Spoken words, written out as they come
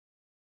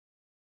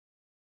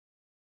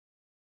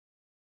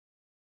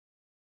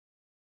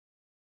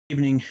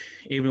Evening,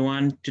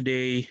 everyone.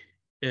 Today,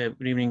 good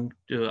evening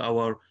to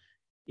our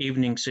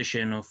evening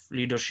session of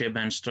Leadership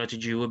and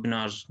Strategy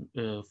webinars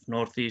of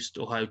Northeast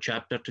Ohio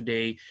chapter.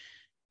 Today,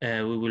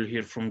 we will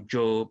hear from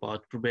Joe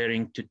about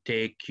preparing to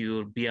take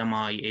your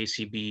PMI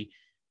ACP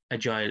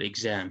Agile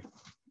exam.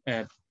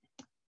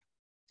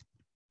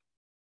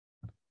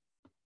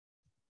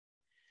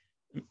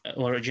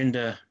 Our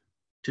agenda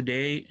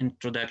today: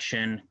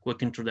 introduction,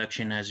 quick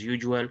introduction as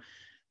usual,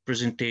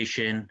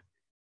 presentation.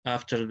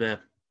 After the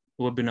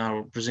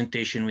webinar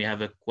presentation, we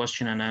have a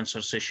question and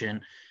answer session.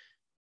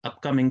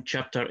 Upcoming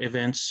chapter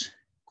events,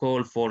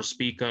 call for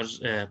speakers.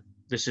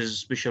 This is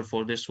special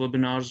for this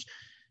webinars,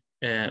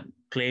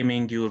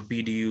 claiming your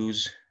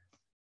BDUs.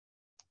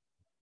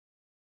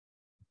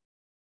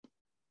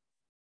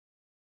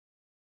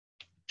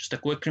 Just a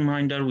quick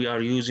reminder, we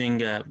are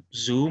using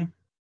Zoom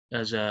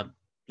as a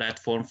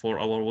platform for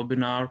our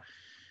webinar.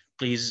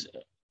 Please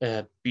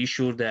be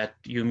sure that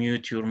you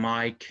mute your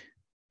mic,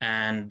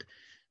 and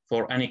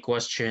for any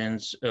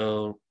questions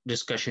or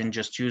discussion,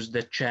 just use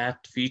the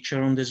chat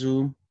feature on the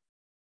Zoom.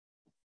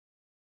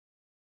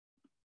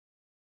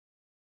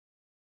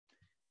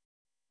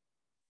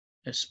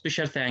 A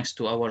special thanks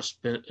to our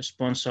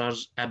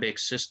sponsors,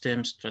 Apex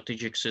Systems,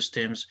 Strategic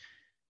Systems,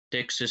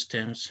 Tech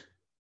Systems.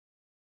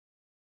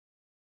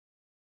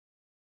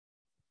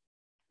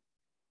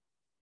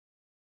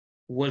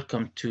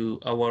 Welcome to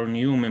our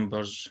new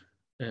members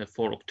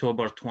for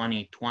October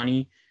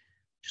 2020.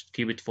 Just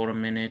keep it for a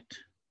minute.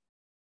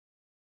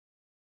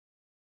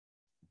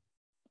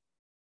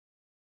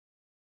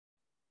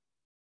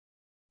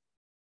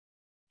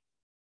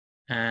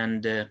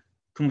 And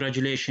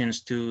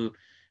congratulations to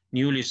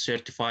newly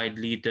certified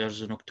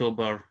leaders in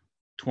October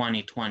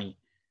 2020.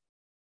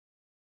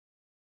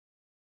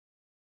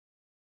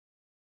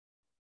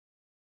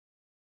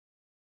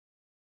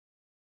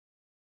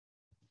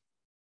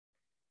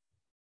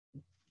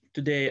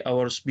 Today,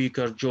 our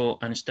speaker, Joe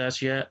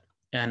Anastasi,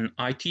 an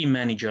IT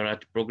manager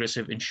at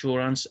Progressive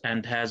Insurance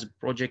and has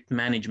project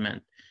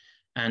management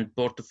and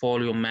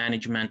portfolio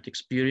management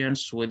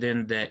experience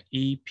within the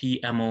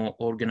EPMO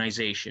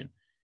organization.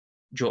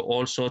 Joe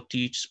also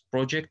teaches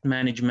project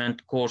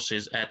management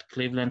courses at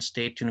Cleveland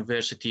State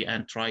University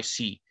and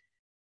Tri-C.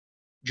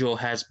 Joe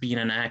has been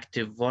an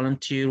active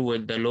volunteer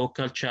with the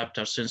local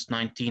chapter since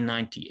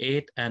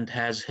 1998 and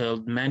has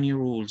held many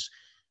roles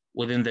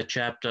within the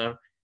chapter.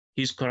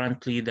 He's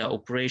currently the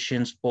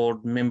operations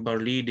board member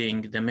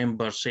leading the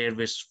member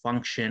service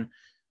function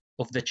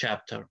of the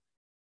chapter.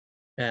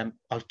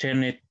 I'll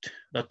turn it,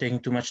 not taking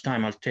too much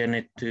time, I'll turn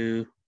it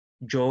to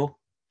Joe.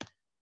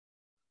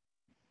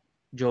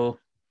 Joe.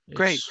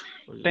 Great.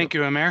 Thank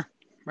you, Amir.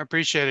 I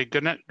appreciate it.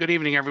 Good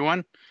evening,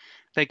 everyone.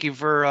 Thank you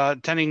for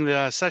attending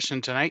the session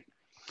tonight.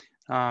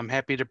 I'm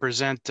happy to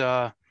present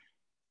the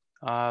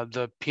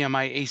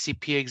PMI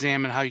ACP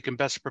exam and how you can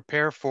best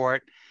prepare for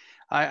it.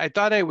 I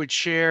thought I would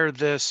share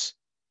this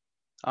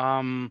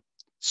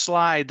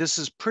slide. This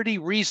is pretty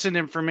recent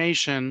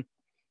information.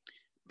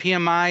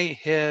 PMI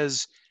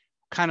has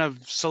kind of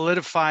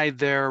solidified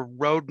their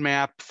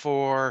roadmap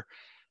for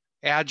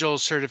Agile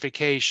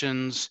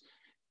certifications.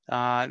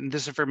 And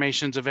this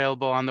information is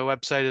available on the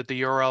website at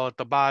the URL at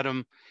the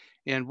bottom.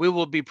 And we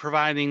will be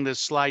providing the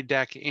slide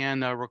deck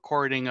and a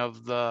recording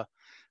of the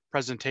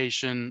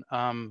presentation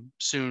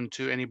soon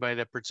to anybody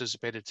that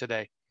participated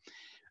today.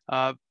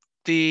 As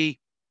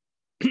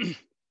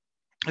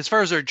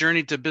far as our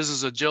journey to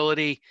business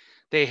agility,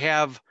 they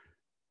have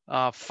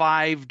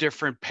 5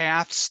 different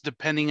paths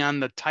depending on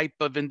the type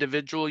of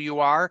individual you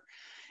are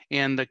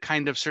and the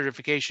kind of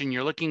certification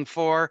you're looking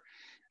for.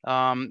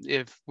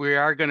 If we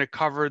are going to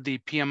cover the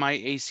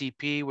PMI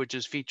ACP, which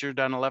is featured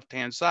on the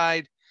left-hand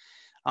side,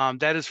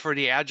 that is for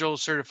the Agile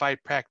Certified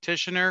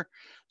Practitioner.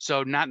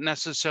 So not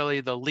necessarily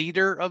the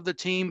leader of the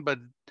team, but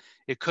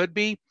it could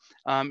be.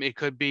 It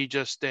could be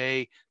just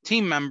a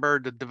team member,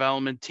 the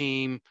development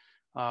team,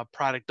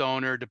 product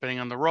owner, depending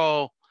on the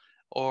role,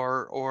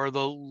 or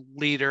the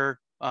leader,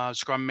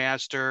 Scrum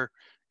Master,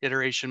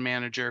 Iteration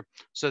Manager.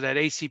 So that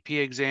ACP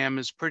exam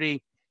is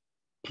pretty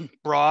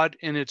broad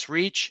in its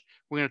reach.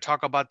 We're going to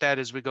talk about that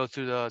as we go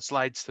through the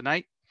slides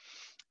tonight.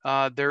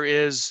 There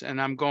is,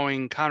 and I'm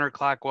going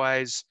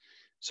counterclockwise,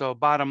 so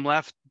bottom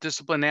left,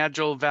 Discipline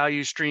Agile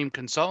Value Stream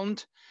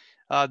Consultant.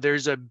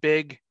 There's a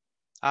big,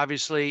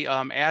 obviously,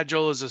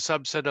 Agile is a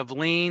subset of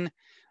Lean,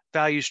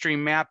 value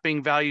stream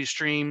mapping, value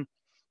stream,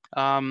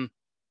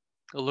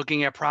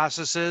 looking at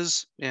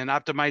processes and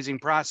optimizing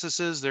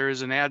processes. There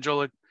is an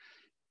Agile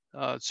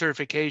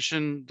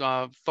certification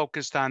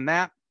focused on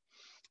that.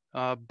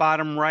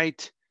 Bottom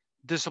right,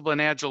 Discipline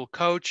Agile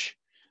Coach,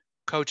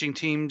 coaching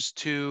teams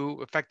to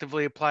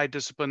effectively apply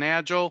Discipline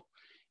Agile.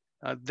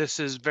 This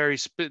is very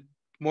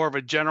more of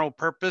a general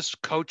purpose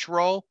coach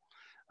role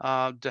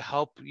to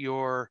help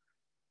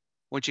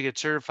once you get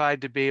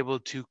certified, to be able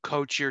to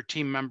coach your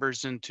team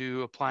members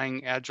into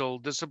applying Agile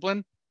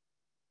discipline.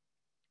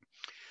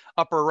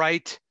 Upper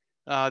right,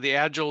 the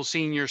Agile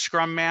Senior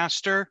Scrum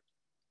Master.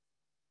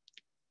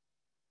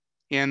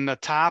 In the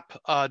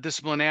top,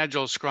 Discipline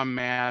Agile Scrum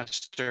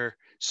Master.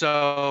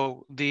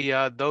 So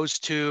those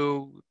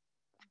two,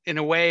 in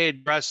a way,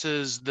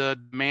 addresses the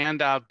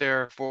demand out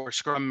there for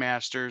Scrum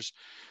Masters.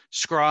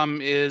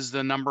 Scrum is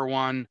the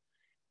 #1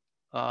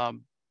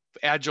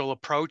 agile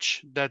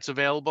approach that's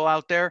available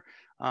out there.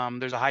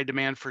 There's a high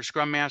demand for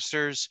Scrum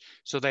Masters,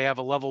 so they have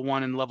a level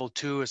 1 and level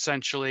 2,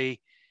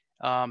 essentially,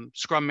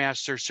 Scrum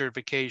Master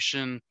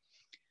certification.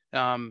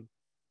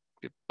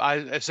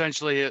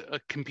 Essentially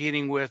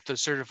competing with the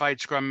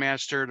certified Scrum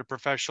Master, the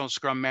professional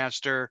Scrum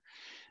Master,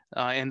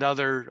 and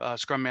other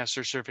Scrum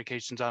Master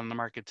certifications on the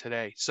market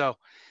today. So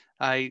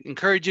I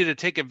encourage you to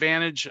take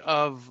advantage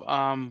of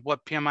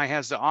what PMI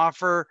has to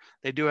offer.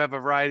 They do have a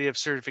variety of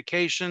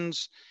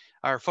certifications.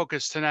 Our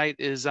focus tonight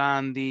is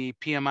on the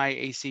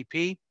PMI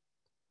ACP.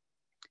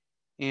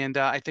 And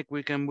I think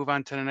we can move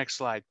on to the next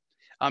slide.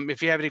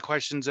 If you have any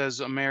questions,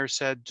 as Amer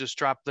said, just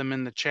drop them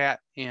in the chat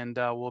and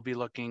we'll be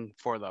looking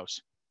for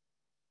those.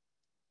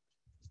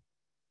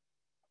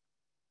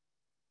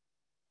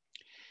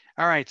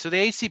 All right, so the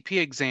ACP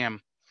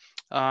exam,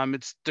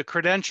 it's the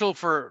credential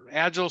for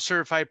Agile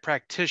Certified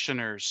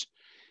Practitioners.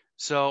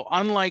 So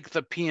unlike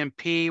the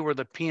PMP, where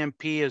the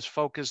PMP is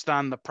focused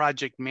on the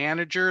project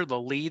manager, the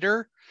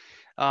leader,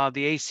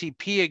 the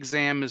ACP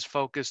exam is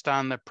focused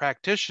on the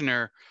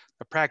practitioner.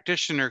 The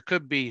practitioner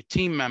could be a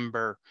team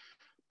member,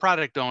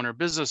 product owner,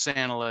 business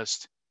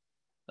analyst,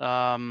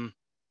 the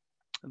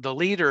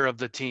leader of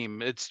the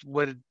team. It's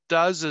what it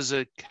does is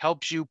it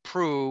helps you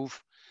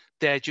prove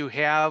that you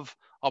have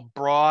a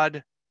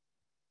broad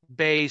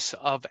base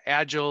of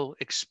agile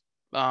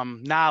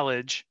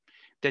knowledge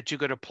that you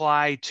could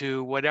apply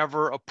to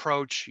whatever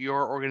approach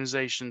your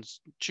organization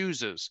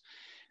chooses.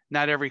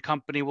 Not every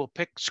company will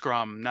pick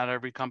Scrum. Not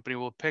every company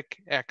will pick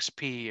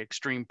XP,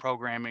 Extreme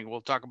Programming.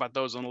 We'll talk about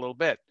those in a little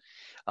bit.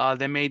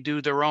 They may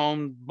do their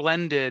own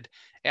blended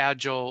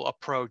agile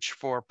approach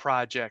for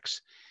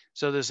projects.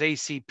 So this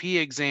ACP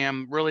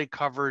exam really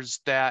covers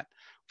that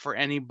for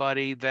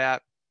anybody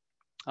that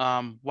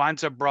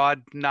wants a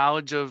broad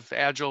knowledge of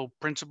agile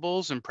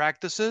principles and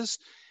practices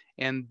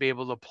and be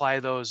able to apply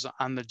those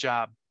on the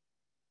job.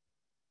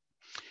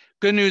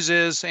 Good news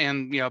is,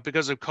 and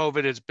because of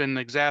COVID, it's been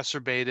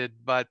exacerbated,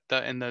 but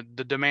and the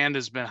demand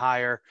has been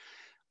higher.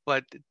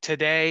 But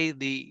today,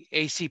 the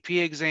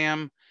ACP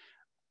exam,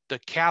 the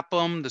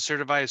CAPM, the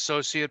Certified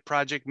Associate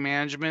Project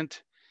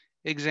Management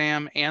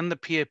exam, and the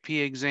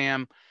PFP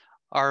exam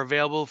are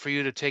available for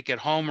you to take at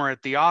home or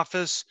at the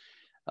office.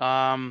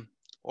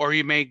 Or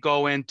you may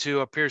go into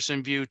a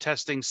Pearson VUE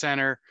testing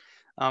center.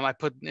 I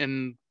put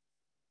in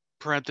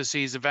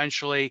parentheses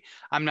eventually.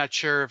 I'm not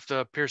sure if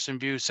the Pearson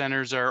VUE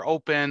centers are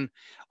open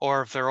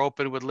or if they're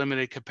open with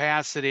limited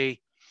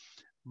capacity.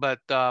 But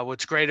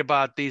what's great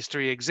about these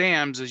 3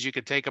 exams is you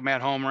could take them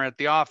at home or at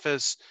the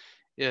office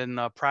in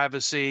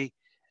privacy.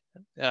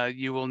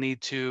 You will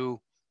need to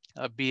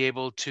be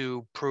able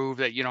to prove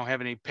that you don't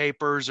have any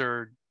papers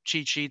or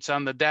cheat sheets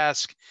on the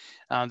desk,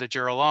 that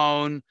you're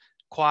alone,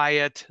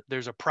 quiet.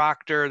 There's a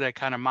proctor that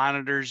kind of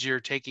monitors you're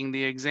taking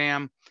the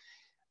exam.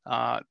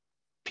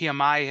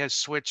 PMI has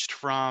switched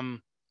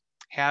from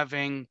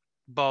having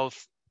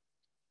both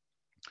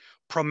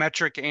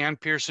Prometric and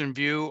Pearson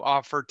VUE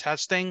offer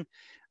testing.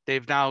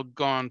 They've now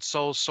gone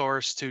sole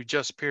source to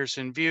just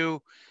Pearson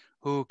VUE,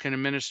 who can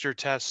administer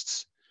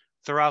tests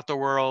throughout the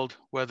world,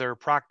 whether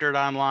proctored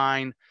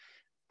online,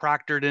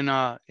 proctored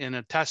in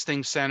a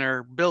testing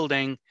center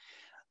building,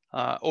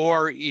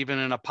 or even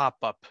in a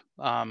pop-up.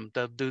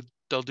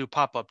 They'll do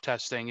pop-up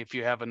testing if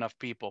you have enough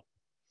people.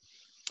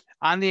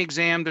 On the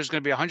exam, there's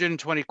going to be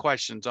 120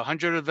 questions.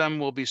 100 of them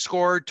will be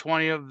scored.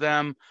 20 of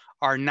them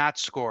are not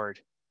scored.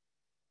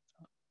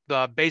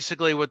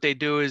 Basically, what they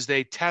do is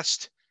they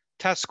test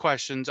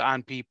questions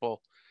on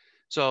people.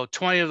 So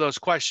 20 of those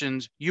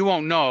questions, you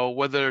won't know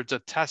whether it's a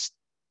test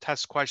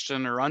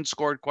question or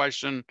unscored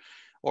question,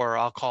 or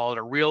I'll call it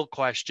a real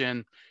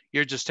question.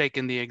 You're just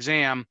taking the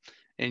exam,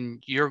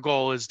 and your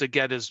goal is to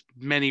get as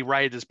many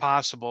right as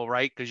possible,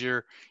 right? Because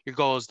your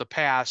goal is to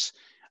pass.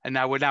 And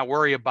I would not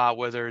worry about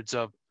whether it's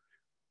a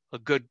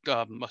good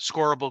a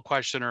scoreable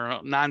question or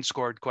a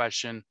non-scored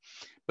question,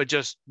 but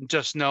just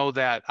know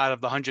that out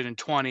of the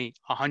 120,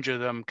 100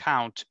 of them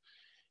count,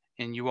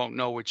 and you won't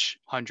know which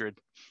 100.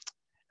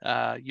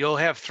 You'll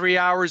have 3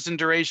 hours in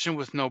duration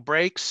with no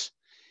breaks.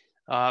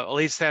 At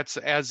least that's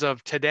as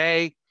of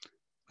today.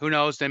 Who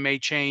knows? They may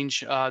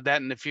change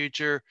that in the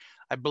future.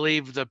 I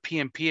believe the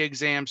PMP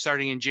exam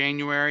starting in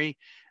January,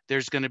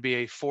 there's going to be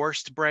a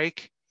forced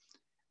break.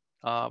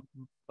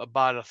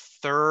 About a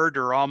third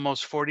or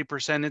almost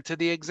 40% into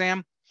the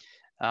exam.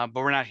 But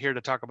we're not here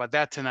to talk about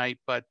that tonight,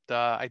 but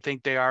I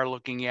think they are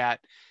looking at,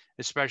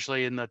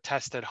 especially in the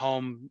test at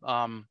home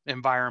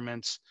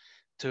environments,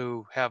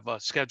 to have a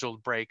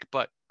scheduled break.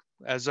 But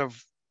as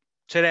of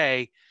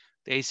today,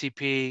 the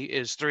ACP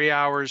is 3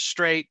 hours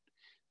straight,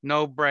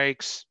 no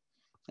breaks.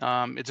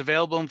 It's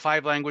available in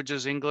 5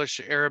 languages: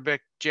 English,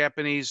 Arabic,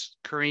 Japanese,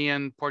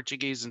 Korean,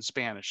 Portuguese, and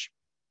Spanish.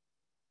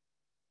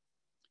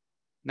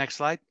 Next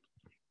slide.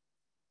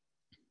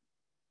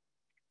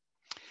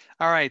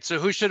 All right, so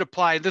who should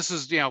apply? This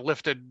is,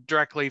 lifted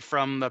directly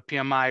from the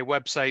PMI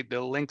website. The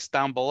link's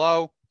down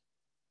below.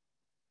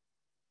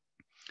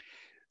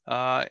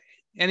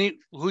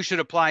 Who should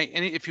apply?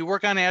 If you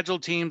work on agile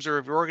teams, or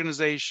if your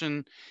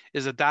organization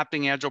is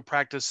adopting agile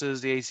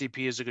practices, the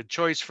ACP is a good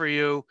choice for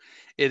you.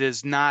 It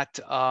is not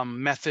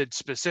method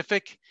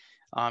specific.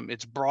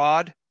 It's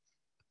broad,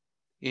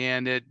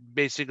 and it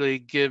basically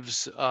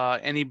gives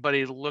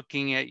anybody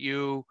looking at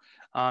you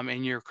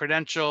and your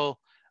credential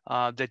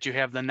that you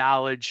have the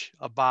knowledge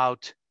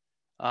about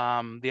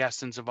the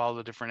essence of all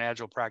the different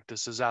agile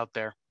practices out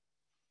there.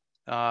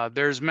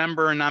 There's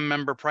member and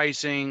non-member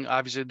pricing.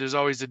 Obviously, there's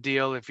always a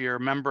deal if you're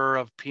a member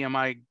of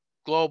PMI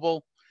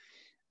Global,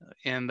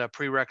 and the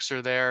prereqs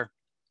are there.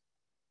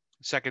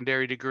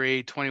 Secondary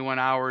degree, 21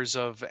 hours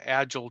of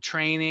agile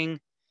training,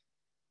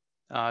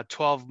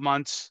 12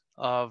 months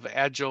of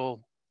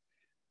agile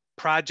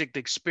project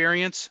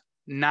experience,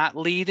 not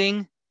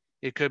leading.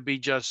 It could be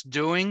just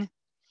doing.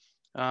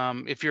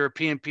 If you're a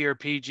PMP or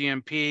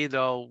PGMP,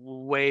 they'll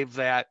waive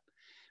that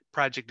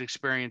project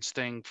experience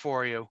thing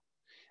for you.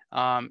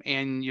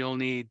 And you'll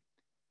need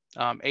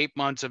 8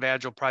 months of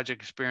agile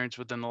project experience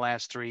within the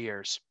last 3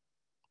 years.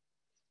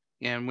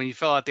 And when you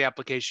fill out the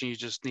application, you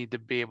just need to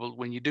be able,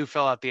 when you do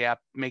fill out the app,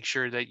 make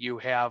sure that you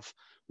have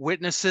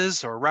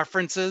witnesses or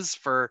references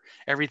for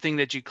everything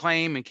that you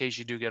claim in case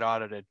you do get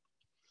audited.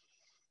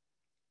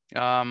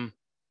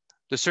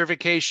 The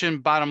certification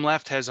bottom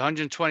left has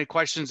 120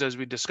 questions, as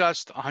we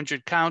discussed.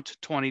 100 count,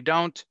 20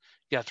 don't.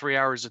 You got 3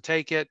 hours to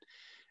take it.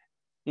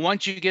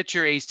 Once you get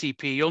your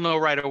ACP, you'll know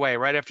right away.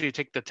 Right after you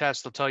take the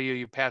test, they'll tell you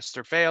you passed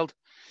or failed.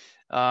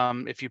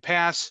 If you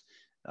pass,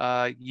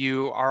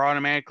 you are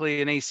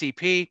automatically an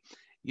ACP.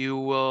 You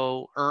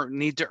will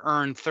need to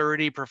earn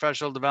 30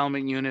 professional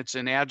development units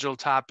in agile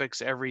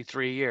topics every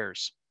 3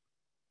 years.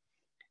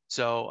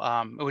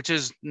 So, which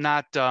is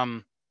not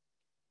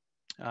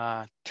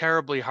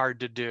terribly hard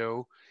to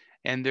do.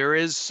 And there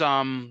is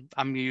some,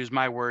 I'm going to use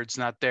my words,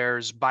 not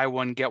theirs, buy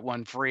one, get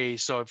one free.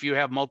 So if you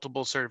have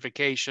multiple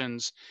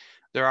certifications,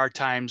 there are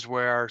times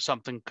where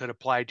something could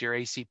apply to your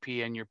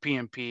ACP and your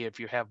PMP if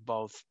you have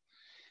both.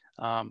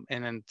 And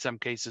in some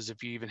cases,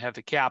 if you even have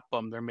to cap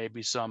them, there may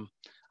be some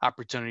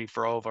opportunity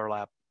for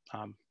overlap.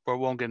 We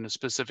won't get into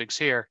specifics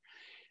here,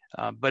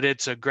 but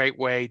it's a great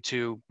way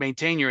to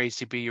maintain your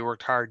ACP. You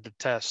worked hard to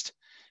test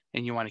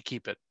and you want to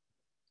keep it.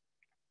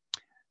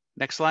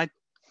 Next slide.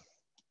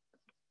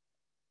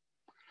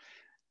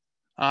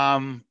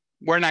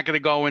 We're not going to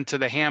go into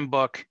the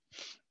handbook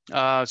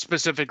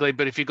specifically,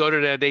 but if you go to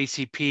that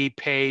ACP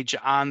page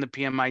on the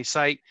PMI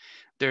site,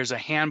 there's a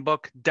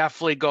handbook.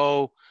 Definitely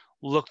go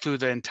look through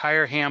the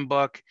entire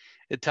handbook.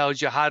 It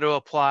tells you how to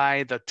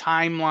apply, the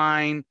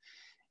timeline,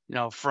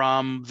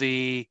 from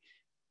the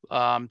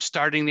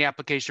starting the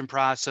application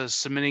process,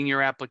 submitting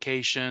your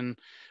application,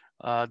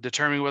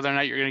 determining whether or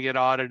not you're going to get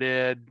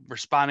audited,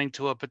 responding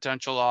to a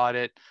potential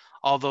audit,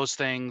 all those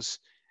things,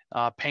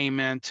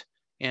 payment,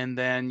 and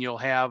then you'll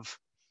have,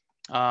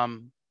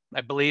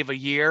 I believe, a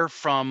year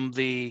from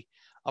the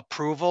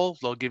approval.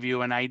 They'll give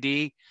you an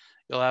ID.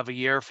 You'll have a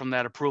year from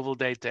that approval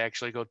date to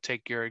actually go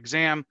take your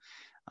exam.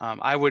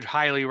 I would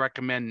highly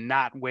recommend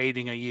not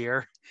waiting a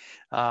year.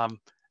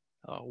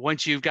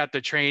 Once you've got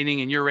the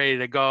training and you're ready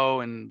to go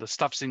and the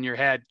stuff's in your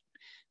head,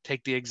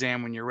 take the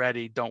exam when you're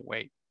ready. Don't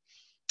wait.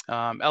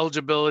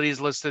 Eligibility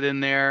is listed in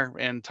there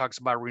and talks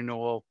about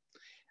renewal.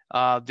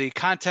 The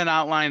content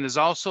outline is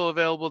also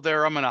available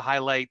there. I'm going to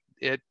highlight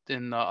it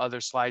in the other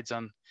slides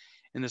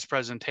in this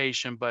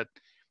presentation, but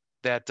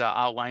that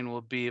outline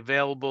will be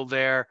available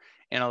there,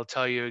 and it'll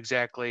tell you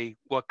exactly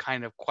what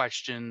kind of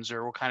questions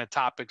or what kind of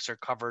topics are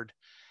covered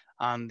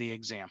on the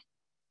exam.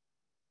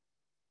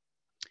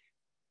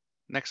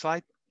 Next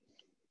slide.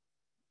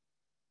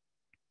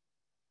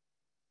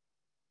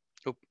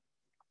 Oop.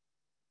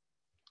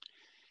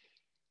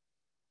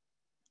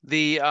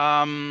 The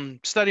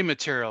study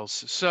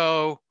materials.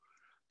 So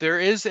there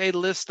is a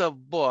list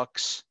of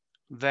books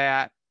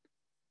that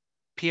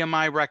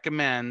PMI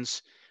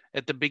recommends.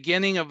 At the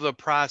beginning of the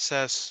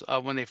process,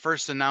 when they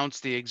first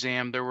announced the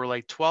exam, there were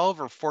like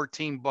 12 or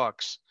 14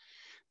 books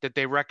that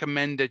they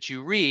recommend that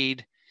you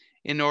read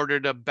in order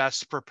to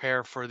best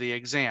prepare for the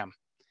exam.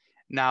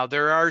 Now,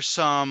 there are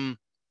some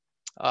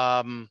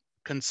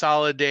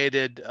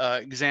consolidated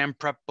exam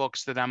prep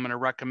books that I'm going to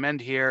recommend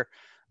here.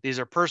 These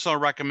are personal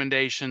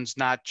recommendations,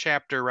 not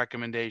chapter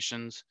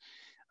recommendations.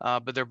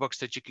 But they're books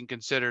that you can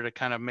consider to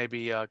kind of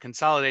maybe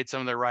consolidate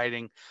some of their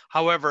writing.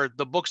 However,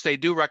 the books they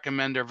do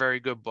recommend are very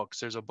good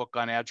books. There's a book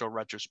on agile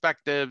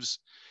retrospectives.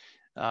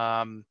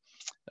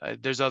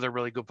 There's other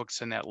really good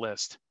books in that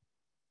list.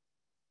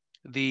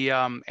 The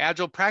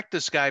Agile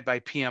Practice Guide by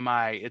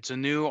PMI, it's a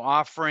new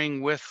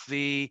offering with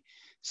the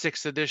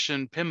 6th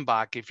edition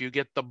PMBOK. If you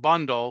get the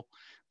bundle,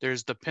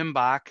 there's the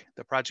PMBOK,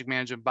 the Project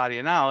Management Body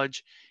of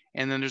Knowledge,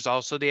 and then there's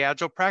also the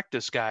Agile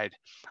Practice Guide.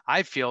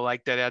 I feel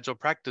like that Agile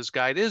Practice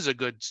Guide is a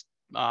good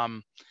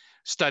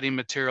study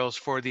materials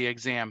for the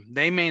exam.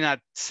 They may not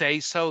say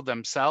so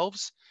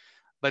themselves,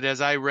 but as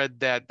I read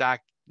that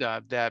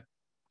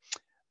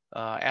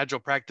Agile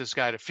Practice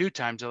Guide a few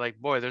times. They're like,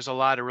 boy, there's a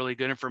lot of really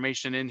good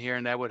information in here,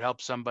 and that would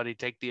help somebody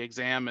take the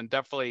exam and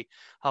definitely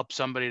help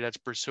somebody that's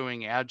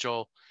pursuing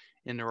Agile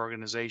in their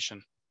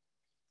organization.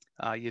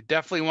 You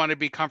definitely want to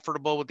be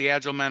comfortable with the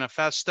Agile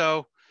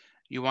Manifesto.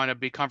 You want to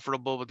be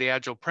comfortable with the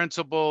Agile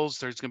principles.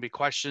 There's going to be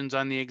questions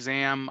on the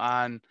exam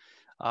on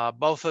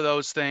both of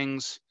those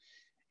things,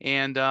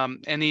 and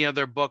any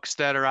other books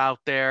that are out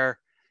there.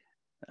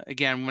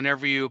 Again,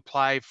 whenever you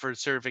apply for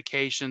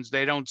certifications,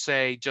 they don't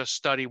say just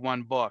study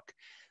one book.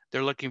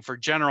 They're looking for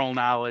general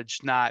knowledge,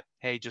 not,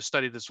 hey, just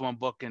study this one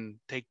book and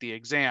take the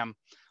exam.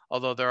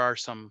 Although there are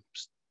some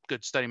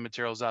good study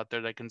materials out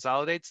there that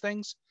consolidates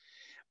things.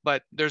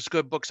 But there's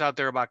good books out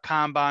there about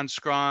Kanban,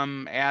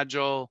 Scrum,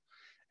 Agile,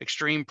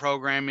 extreme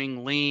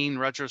programming, lean,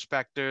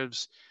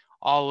 retrospectives.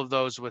 All of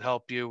those would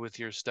help you with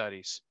your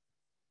studies.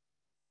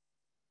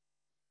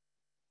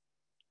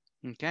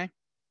 Okay,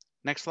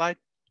 next slide.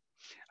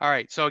 All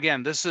right, so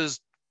again, this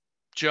is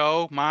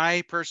Joe,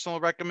 my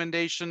personal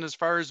recommendation as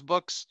far as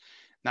books,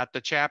 not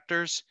the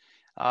chapters.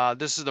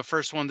 This is the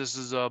first one. This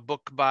is a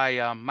book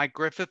by Mike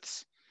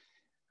Griffiths.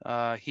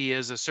 He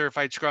is a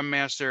certified Scrum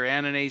Master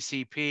and an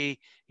ACP.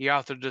 He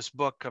authored this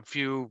book a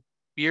few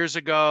years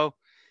ago,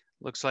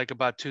 looks like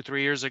about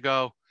 2-3 years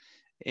ago.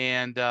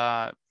 And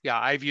yeah,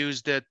 I've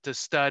used it to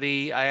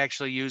study. I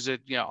actually use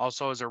it,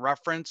 also as a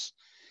reference.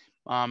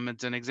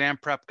 It's an exam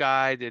prep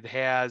guide. It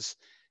has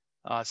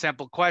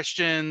sample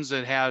questions.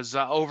 It has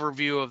an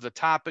overview of the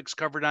topics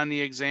covered on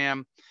the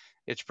exam.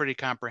 It's pretty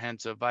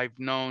comprehensive. I've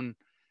known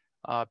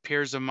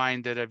peers of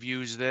mine that have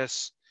used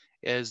this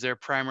as their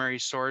primary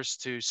source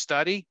to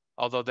study,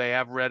 although they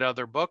have read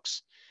other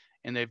books,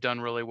 and they've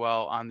done really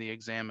well on the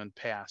exam and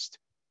passed.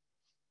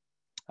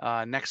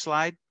 Next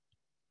slide.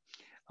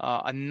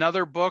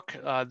 Another book,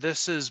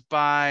 this is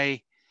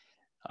by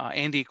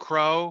Andy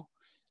Crow.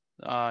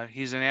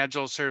 He's an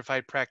Agile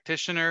certified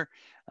practitioner.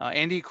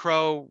 Andy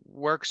Crow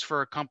works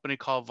for a company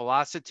called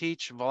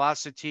Velociteach.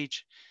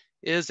 Velociteach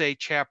is a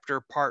chapter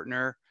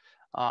partner.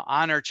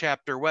 On our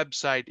chapter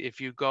website,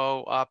 if you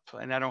go up,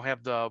 and I don't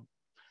have the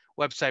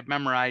website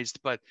memorized,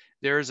 but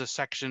there is a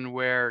section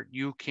where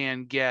you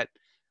can get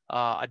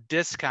a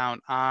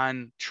discount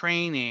on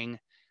training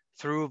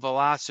through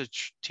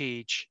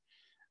Velociteach,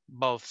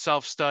 both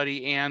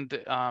self-study and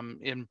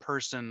in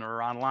person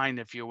or online,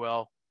 if you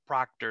will,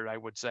 proctored, I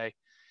would say.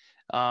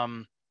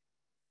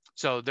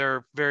 So they're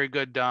a very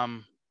good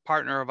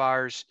partner of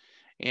ours.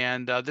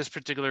 And this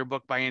particular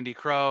book by Andy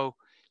Crow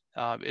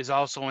is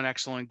also an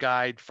excellent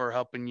guide for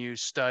helping you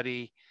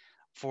study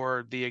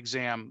for the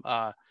exam.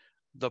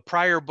 The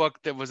prior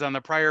book that was on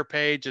the prior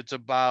page, it's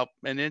about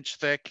 1 inch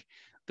thick.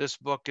 This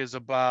book is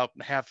about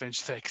 1/2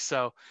 inch thick.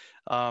 So,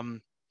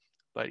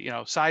 but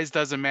size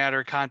doesn't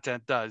matter,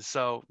 content does.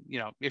 So,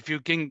 if you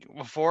can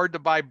afford to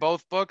buy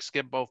both books,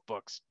 get both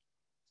books.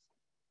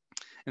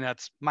 And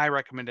that's my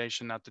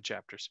recommendation, not the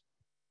chapters.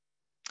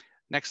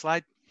 Next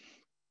slide.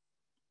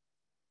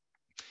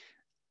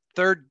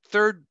 Third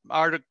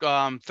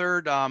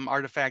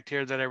artifact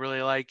here that I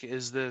really like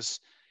is this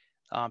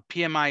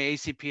PMI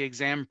ACP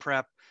exam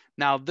prep.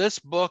 Now, this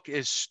book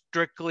is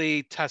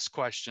strictly test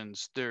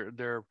questions.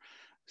 They're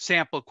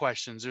sample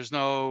questions. There's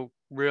no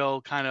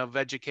real kind of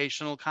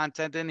educational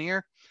content in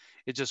here.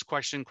 It's just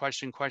question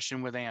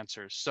with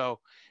answers. So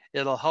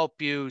it'll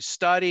help you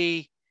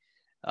study.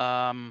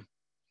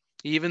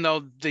 Even though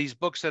these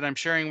books that I'm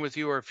sharing with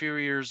you are a few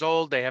years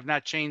old, they have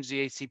not changed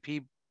the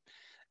ACP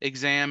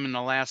exam in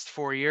the last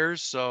 4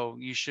 years, so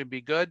you should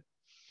be good.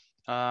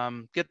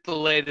 Get the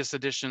latest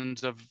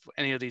editions of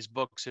any of these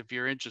books if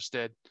you're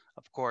interested,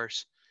 of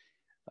course.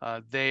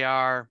 They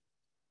are,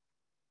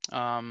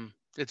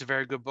 it's a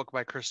very good book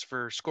by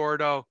Christopher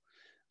Scordo,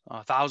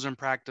 1,000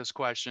 practice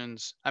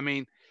questions. I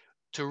mean,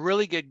 to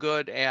really get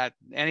good at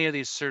any of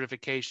these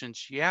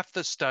certifications, you have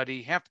to study,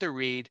 you have to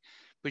read,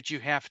 but you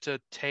have to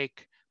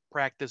take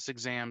practice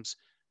exams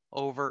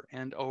over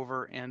and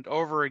over and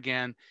over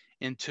again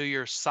until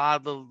you're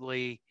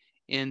solidly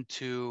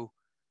into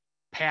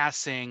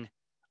passing,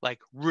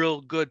 like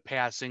real good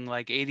passing,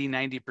 like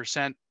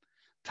 80-90%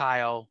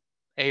 tile,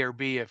 A or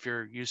B if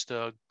you're used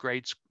to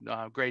grades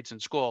in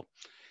school.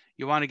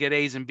 You want to get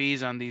A's and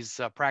B's on these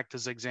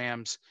practice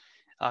exams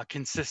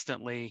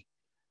consistently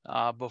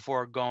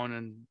before going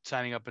and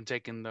signing up and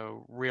taking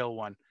the real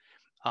one.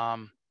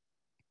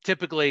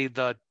 Typically,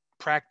 the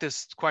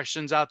practice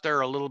questions out there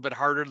are a little bit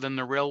harder than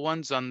the real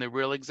ones on the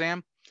real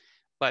exam,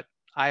 but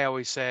I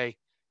always say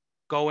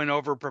go in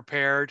over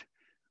prepared,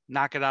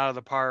 knock it out of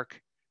the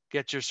park,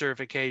 get your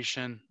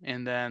certification,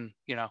 and then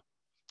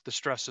the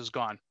stress is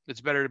gone.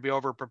 It's better to be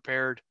over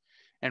prepared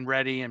and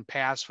ready and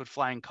pass with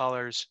flying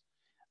colors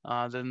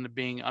than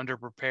being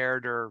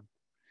underprepared or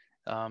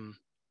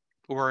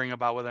worrying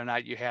about whether or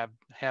not you have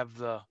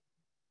the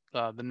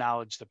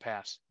knowledge to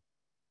pass.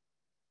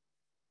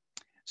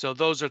 So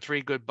those are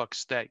 3 good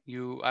books that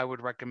I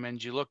would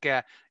recommend you look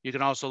at. You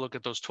can also look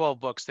at those 12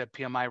 books that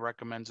PMI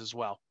recommends as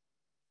well.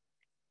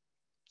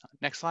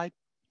 Next slide.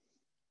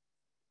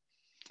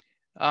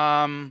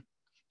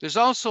 There's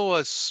also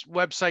a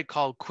website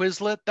called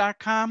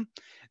Quizlet.com.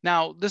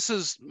 Now, this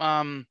is,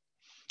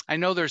 I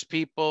know there's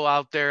people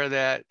out there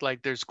that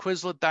like there's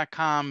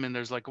Quizlet.com and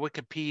there's like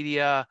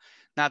Wikipedia.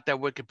 Not that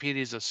Wikipedia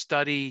is a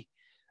study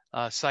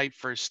site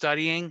for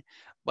studying,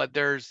 but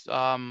there's, you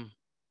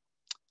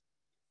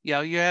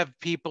know, you have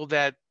people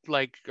that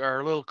like are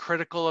a little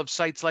critical of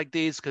sites like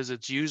these because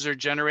it's user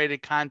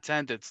generated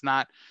content. It's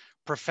not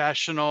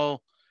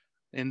professional.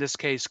 In this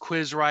case,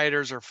 quiz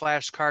writers or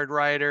flashcard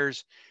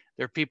writers.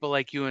 They're people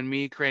like you and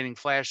me creating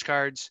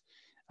flashcards.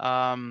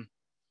 But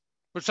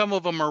some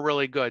of them are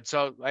really good.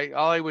 So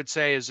all I would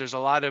say is there's a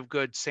lot of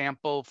good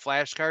sample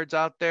flashcards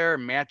out there,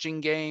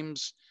 matching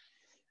games.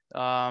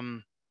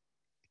 The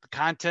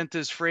content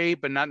is free,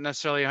 but not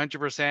necessarily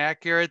 100%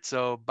 accurate.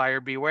 So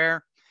buyer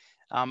beware.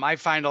 I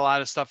find a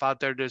lot of stuff out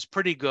there that's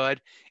pretty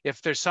good.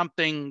 If there's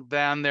something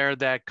down there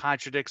that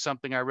contradicts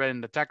something I read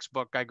in the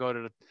textbook, I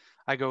go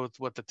with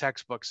what the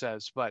textbook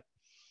says. But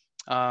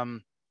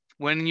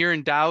when you're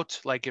in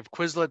doubt, like if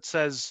Quizlet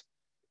says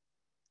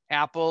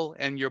apple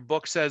and your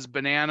book says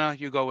banana,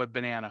 you go with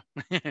banana.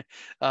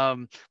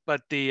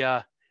 But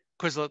the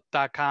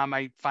Quizlet.com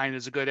I find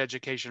is a good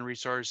education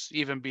resource,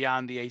 even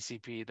beyond the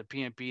ACP, the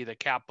PMP, the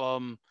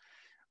CAPM.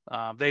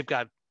 They've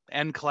got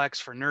NCLEX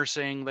for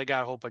nursing. They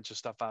got a whole bunch of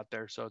stuff out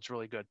there. So it's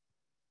really good,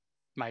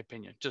 in my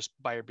opinion. Just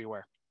buyer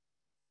beware.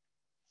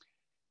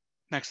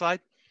 Next slide.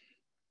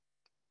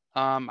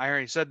 I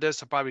already said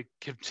this. I'll probably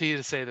continue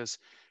to say this.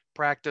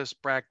 Practice,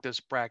 practice,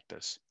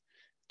 practice.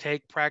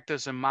 Take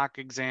practice and mock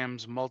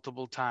exams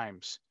multiple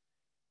times.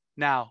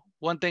 Now,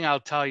 one thing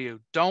I'll tell you,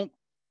 don't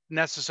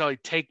necessarily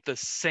take the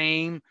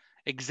same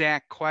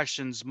exact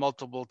questions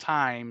multiple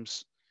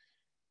times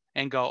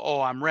and go,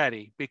 oh, I'm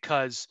ready,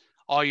 because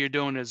all you're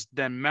doing is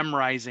then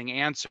memorizing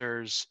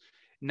answers,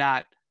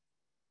 not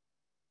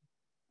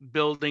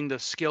building the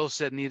skill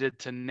set needed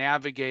to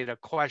navigate a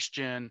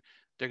question.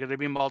 They're going to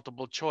be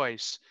multiple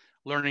choice,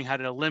 learning how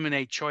to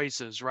eliminate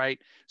choices, right?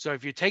 So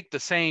if you take the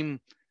same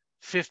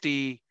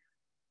 50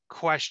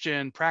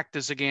 question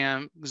practice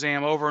exam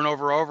over and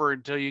over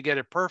until you get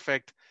it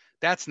perfect,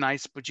 that's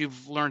nice, but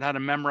you've learned how to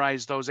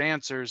memorize those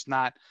answers,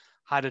 not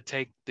how to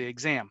take the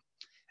exam.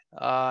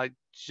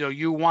 So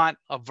you want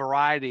a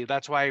variety.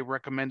 That's why I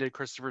recommended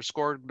Christopher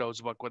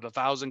Scordo's book with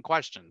 1,000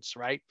 questions,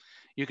 right?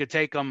 You could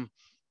take them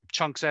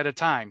chunks at a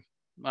time.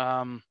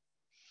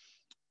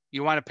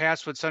 You want to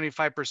pass with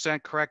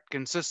 75% correct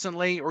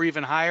consistently or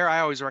even higher. I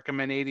always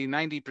recommend 80,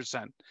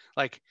 90%.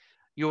 Like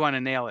you want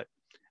to nail it.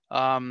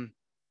 30%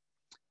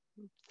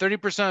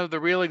 of the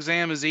real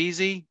exam is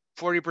easy,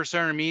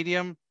 40% are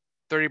medium,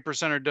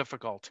 30% are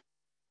difficult.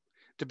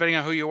 Depending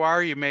on who you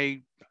are, you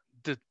may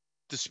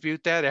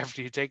dispute that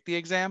after you take the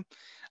exam,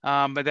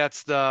 but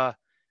that's the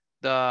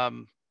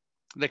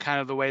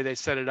kind of the way they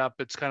set it up.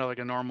 It's kind of like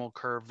a normal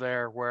curve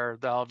there where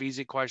they'll have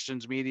easy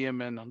questions,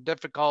 medium, and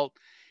difficult.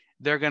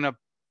 They're going to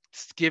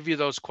give you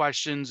those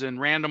questions in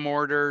random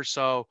order,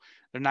 so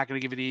they're not going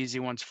to give you the easy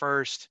ones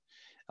first.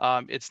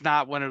 It's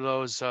not one of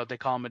those, they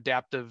call them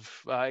adaptive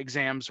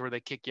exams where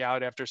they kick you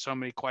out after so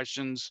many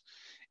questions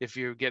if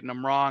you're getting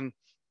them wrong.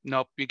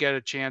 Nope, you get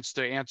a chance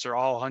to answer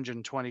all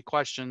 120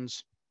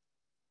 questions.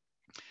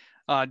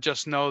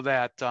 Just know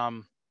that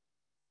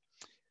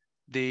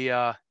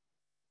they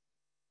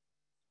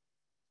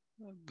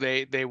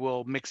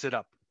will mix it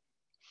up.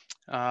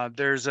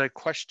 There's a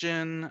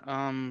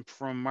question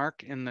from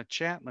Mark in the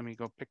chat. Let me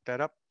go pick that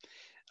up.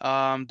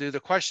 Do the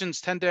questions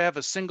tend to have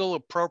a single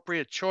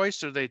appropriate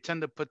choice, or they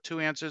tend to put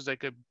two answers that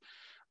could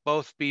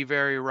both be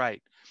very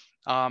right?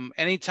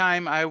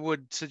 Anytime I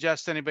would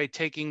suggest anybody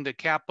taking the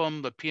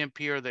CAPM, the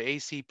PMP, or the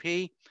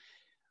ACP,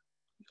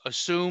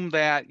 assume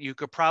that you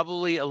could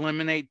probably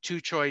eliminate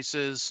two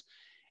choices,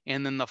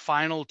 and then the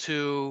final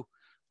two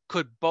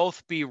could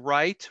both be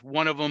right.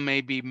 One of them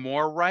may be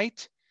more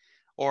right,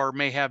 or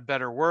may have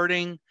better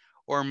wording,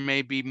 or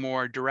may be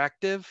more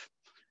directive.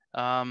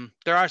 There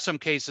are some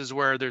cases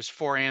where there's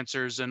four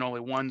answers and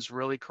only one's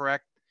really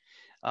correct.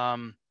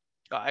 There's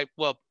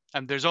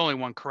only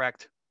one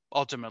correct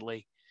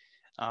ultimately,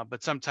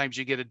 but sometimes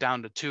you get it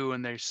down to two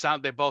and they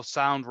both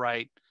sound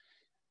right.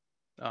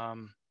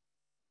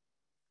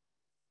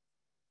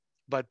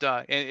 But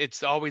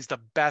it's always the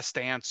best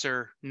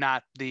answer,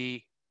 not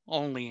the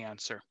only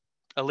answer,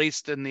 at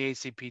least in the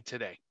ACP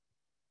today.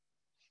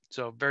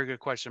 So very good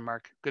question,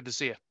 Mark. Good to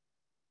see you.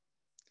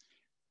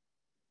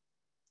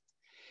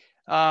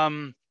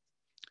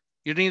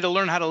 You need to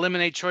learn how to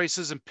eliminate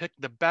choices and pick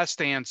the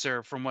best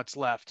answer from what's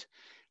left.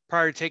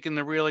 Prior to taking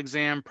the real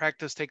exam,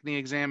 practice taking the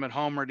exam at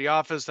home or the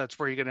office. That's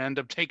where you're going to end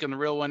up taking the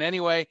real one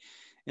anyway,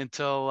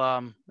 until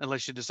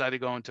unless you decide to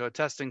go into a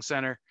testing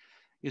center.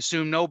 You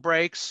assume no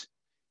breaks.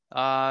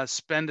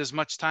 Spend as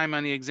much time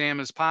on the exam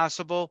as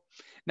possible.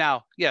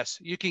 Now, yes,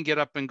 you can get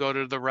up and go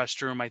to the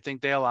restroom. I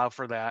think they allow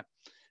for that.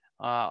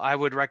 I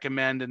would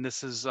recommend, and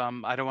this is,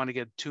 I don't want to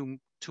get too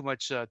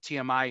much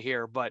TMI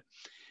here, but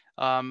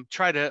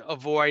try to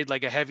avoid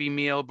like a heavy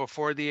meal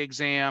before the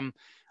exam.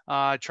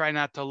 Try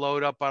not to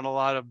load up on a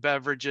lot of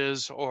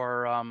beverages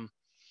or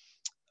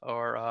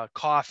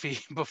coffee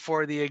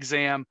before the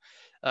exam.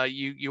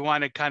 You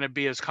want to kind of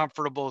be as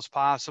comfortable as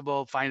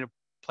possible. Find a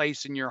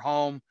place in your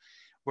home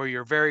where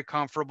you're very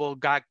comfortable,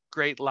 got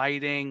great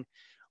lighting,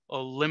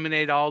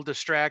 eliminate all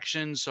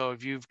distractions. So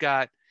if you've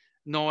got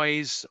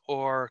noise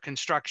or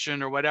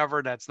construction or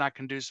whatever that's not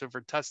conducive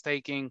for test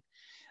taking,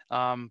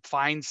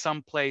 find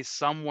some place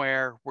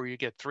somewhere where you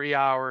get 3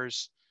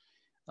 hours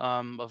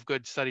of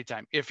good study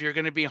time. If you're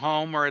going to be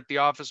home or at the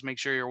office, make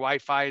sure your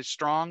Wi-Fi is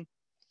strong,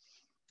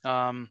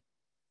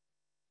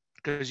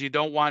 because you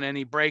don't want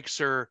any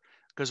breaks, or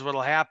because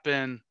what'll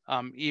happen,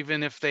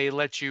 even if they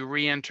let you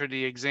re-enter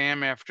the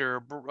exam after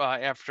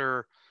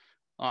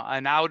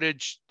an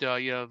outage,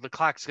 you know, the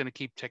clock's going to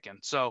keep ticking.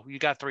 So you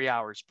got 3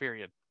 hours,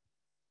 period.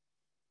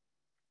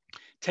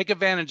 Take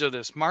advantage of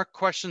this. Mark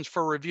questions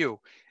for review.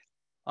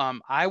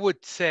 I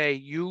would say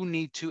you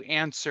need to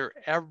answer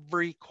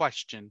every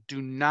question.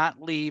 Do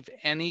not leave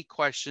any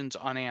questions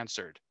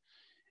unanswered.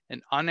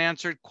 An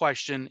unanswered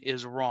question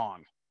is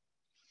wrong.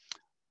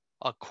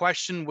 A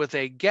question with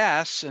a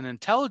guess, an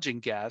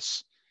intelligent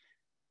guess,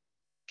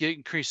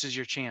 increases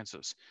your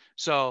chances.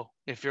 So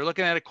if you're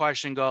looking at a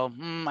question, go,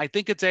 I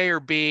think it's A or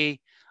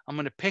B. I'm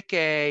going to pick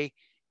A,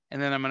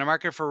 and then I'm going to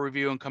mark it for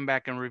review and come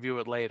back and review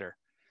it later.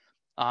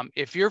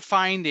 If you're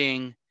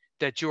finding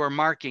that you are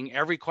marking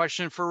every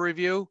question for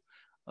review,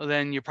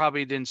 then you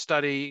probably didn't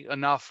study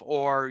enough,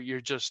 or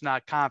you're just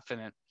not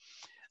confident.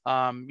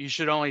 You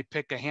should only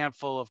pick a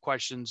handful of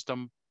questions.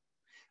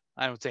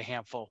 I would say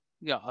handful,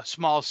 a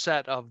small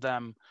set of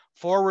them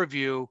for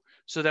review,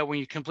 so that when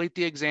you complete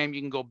the exam,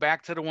 you can go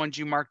back to the ones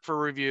you marked for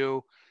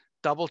review,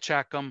 double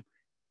check them.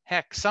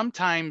 Heck,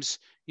 sometimes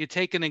you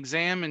take an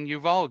exam, and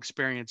you've all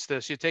experienced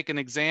this. You take an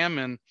exam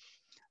and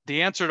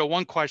the answer to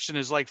one question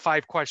is like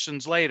 5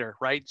 questions later,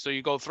 right? So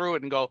you go through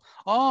it and go,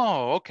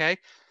 oh, okay.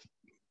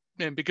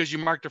 And because you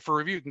marked it for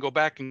review, you can go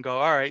back and go,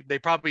 all right, they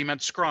probably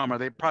meant Scrum, or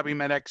they probably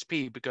meant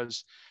XP,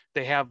 because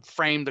they have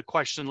framed the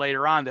question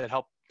later on that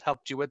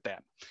helped you with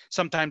that.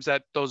 Sometimes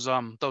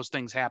those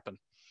things happen.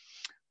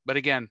 But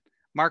again,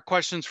 mark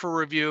questions for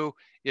review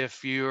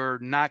if you're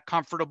not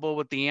comfortable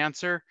with the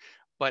answer,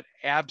 but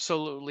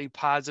absolutely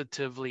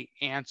positively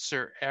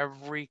answer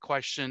every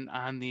question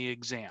on the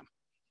exam.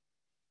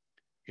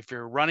 If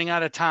you're running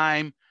out of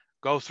time,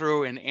 go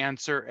through and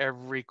answer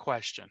every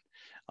question.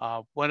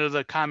 One of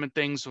the common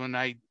things when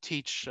I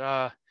teach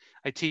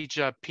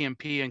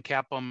PMP and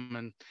CAPM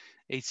and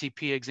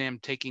ACP exam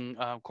taking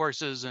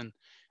courses, and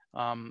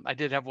I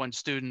did have one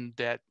student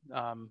that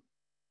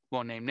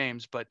won't name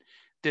names, but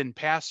didn't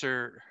pass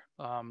her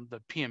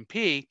the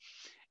PMP,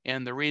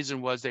 and the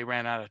reason was they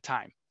ran out of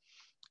time.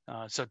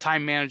 So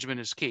time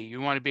management is key.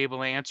 You want to be able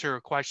to answer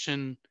a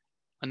question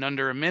in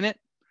under a minute.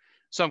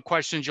 Some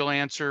questions you'll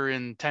answer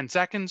in 10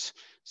 seconds.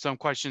 Some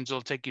questions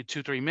will take you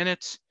 2-3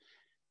 minutes.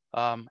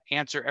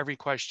 Answer every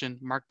question,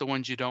 mark the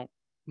ones you don't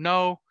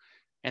know,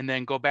 and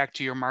then go back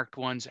to your marked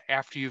ones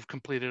after you've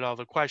completed all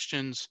the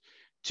questions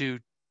to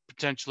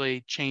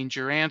potentially change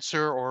your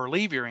answer or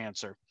leave your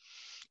answer.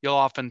 You'll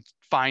often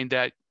find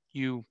that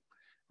you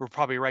were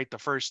probably right the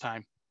first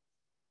time.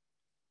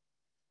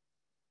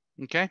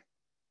 Okay,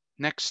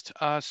 next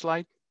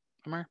slide,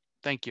 Amar.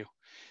 Thank you.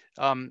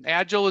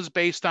 Agile is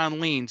based on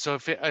lean. So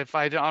if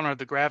I don't have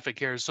the graphic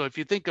here, so if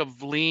you think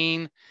of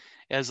lean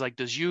as like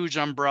this huge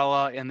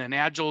umbrella, and then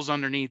Agile's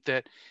underneath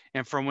it,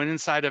 and from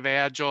inside of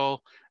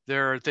Agile,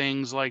 there are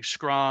things like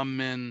Scrum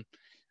and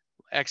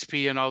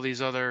XP and all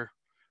these other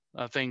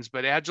things.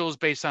 But Agile is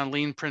based on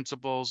lean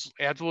principles.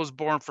 Agile is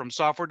born from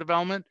software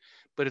development,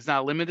 but it's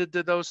not limited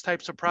to those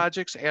types of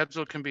projects.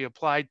 Agile can be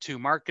applied to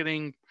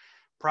marketing,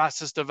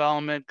 process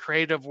development,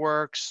 creative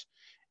works,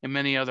 and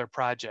many other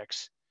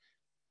projects.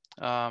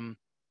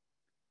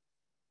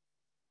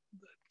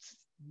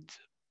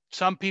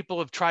 Some people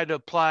have tried to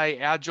apply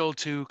Agile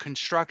to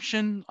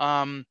construction.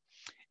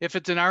 If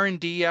it's an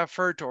R&D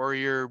effort or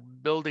you're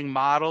building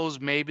models,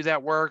 maybe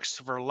that works.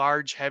 For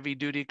large,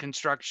 heavy-duty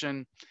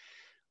construction,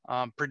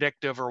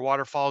 predictive or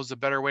waterfall is the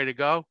better way to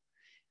go.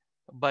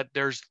 But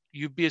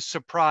you'd be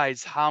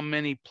surprised how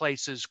many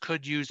places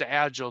could use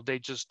Agile. They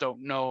just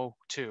don't know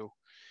to.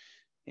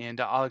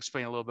 And I'll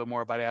explain a little bit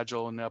more about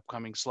Agile in the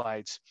upcoming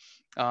slides.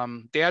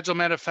 The Agile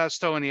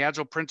Manifesto and the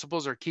Agile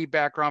principles are key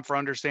background for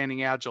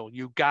understanding Agile.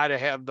 You got to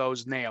have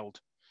those nailed.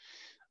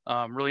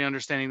 Really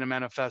understanding the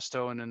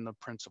manifesto and then the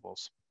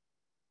principles.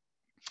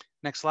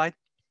 Next slide.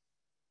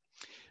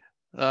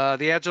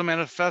 The Agile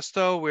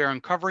Manifesto, we are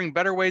uncovering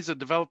better ways of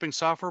developing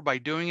software by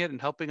doing it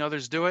and helping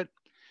others do it.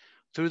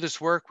 Through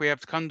this work, we have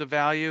to come to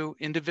value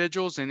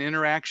individuals and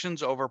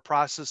interactions over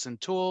process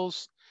and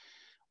tools,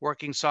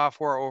 working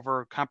software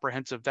over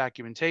comprehensive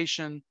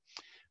documentation,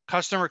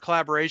 customer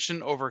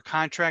collaboration over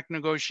contract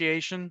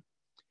negotiation,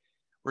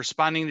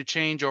 responding to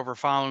change over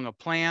following a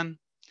plan.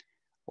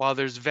 While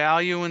there's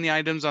value in the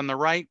items on the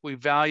right, we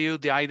value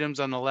the items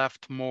on the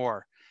left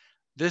more.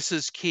 This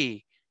is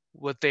key.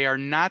 What they are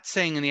not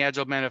saying in the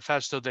Agile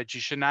Manifesto that you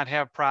should not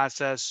have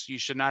process, you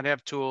should not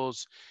have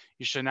tools,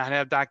 you should not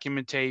have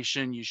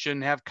documentation, you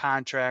shouldn't have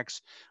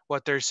contracts.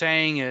 What they're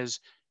saying is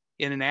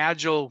in an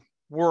Agile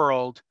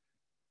world,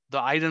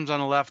 the items on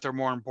the left are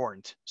more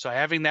important. So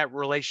having that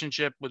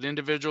relationship with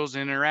individuals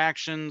and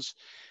interactions,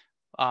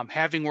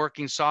 having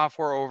working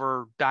software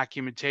over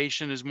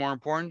documentation is more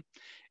important.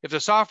 If the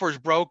software is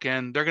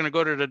broken, they're going to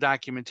go to the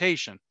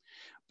documentation.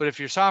 But if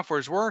your software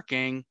is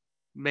working,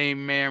 they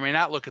may or may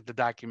not look at the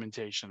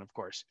documentation, of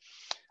course.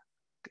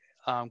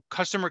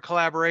 Customer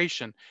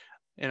collaboration.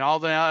 In all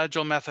the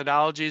agile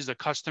methodologies, the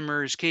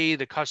customer is key.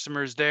 The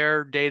customer is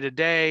there day to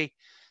day,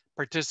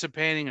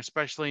 participating,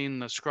 especially in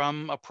the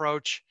Scrum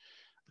approach.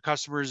 The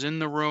customer is in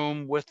the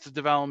room with the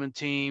development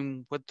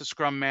team, with the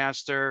Scrum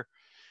Master.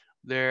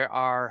 They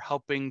are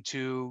helping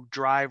to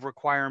drive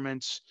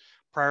requirements,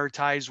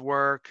 prioritize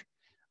work,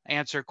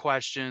 answer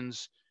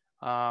questions,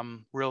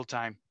 real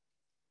time.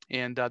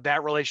 And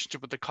that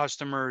relationship with the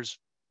customers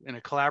in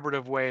a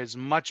collaborative way is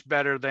much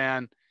better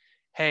than,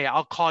 hey,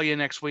 I'll call you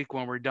next week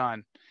when we're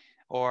done.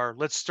 Or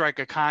let's strike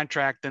a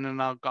contract and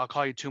then I'll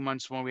call you 2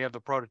 months when we have the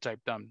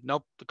prototype done.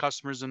 Nope, the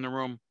customer's in the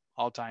room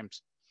all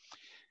times.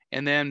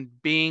 And then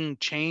being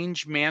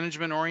change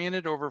management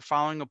oriented over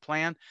following a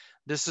plan.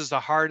 This is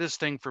the hardest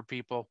thing for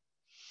people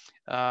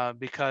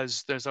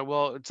because there's a,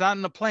 well, it's not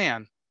in the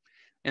plan.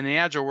 In the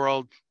agile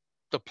world,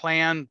 the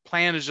plan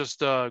is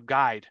just a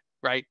guide,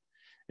 right?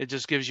 It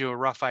just gives you a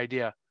rough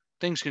idea.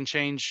 Things can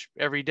change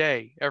every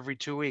day, every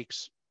 2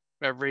 weeks,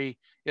 every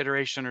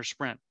iteration or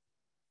sprint.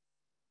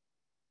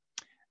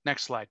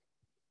 Next slide.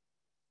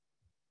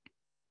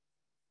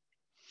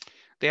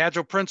 The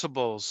agile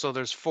principles. So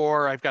there's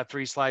 4, I've got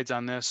 3 slides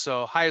on this.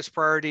 So highest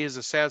priority is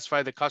to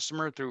satisfy the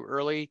customer through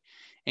early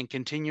and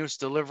continuous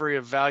delivery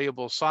of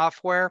valuable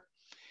software.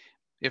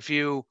 If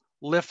you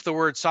lift the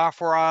word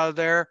software out of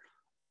there,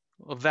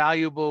 a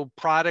valuable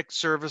product,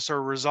 service,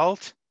 or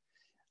result,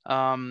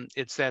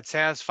 it's that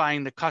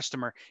satisfying the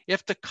customer.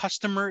 If the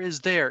customer is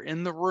there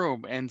in the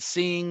room and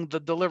seeing the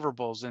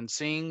deliverables and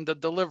seeing the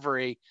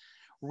delivery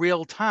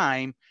real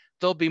time,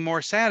 they'll be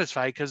more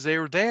satisfied because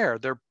they're there.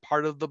 They're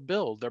part of the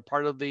build. They're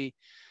part of the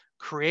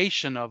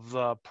creation of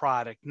the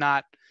product,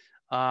 not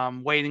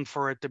waiting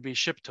for it to be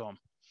shipped to them.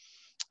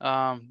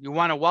 You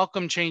want to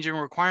welcome changing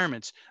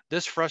requirements.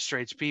 This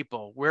frustrates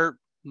people.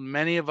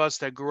 Many of us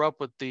that grew up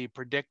with the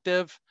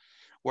predictive,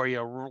 where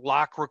you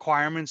lock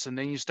requirements and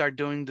then you start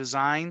doing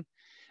design,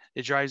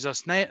 it drives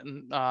us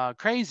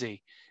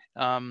crazy.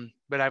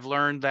 But I've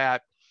learned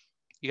that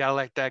you got to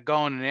let that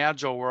go. In an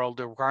agile world,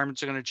 the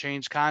requirements are going to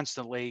change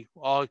constantly.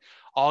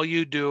 All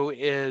you do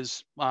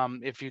is,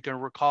 if you can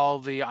recall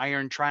the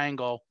iron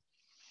triangle,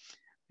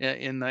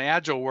 in the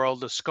agile world,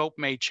 the scope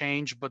may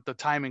change, but the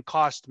time and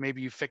cost,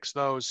 maybe you fix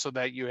those so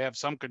that you have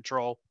some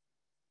control.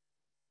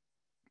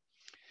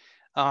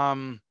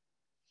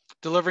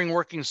 Delivering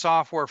working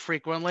software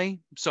frequently.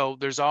 So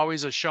there's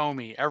always a show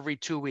me every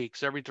 2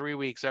 weeks, every 3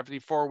 weeks, every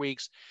 4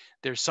 weeks.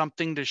 There's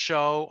something to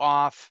show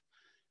off,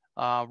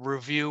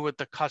 review with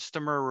the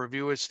customer,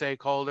 review with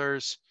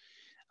stakeholders.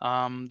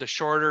 The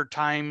shorter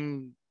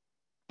time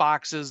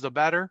boxes, the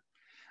better.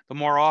 The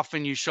more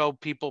often you show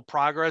people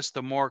progress,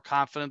 the more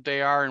confident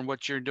they are in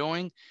what you're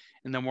doing,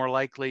 and the more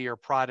likely your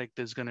product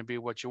is going to be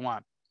what you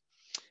want.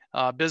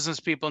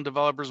 Business people and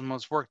developers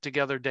must work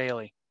together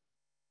daily.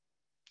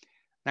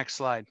 Next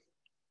slide.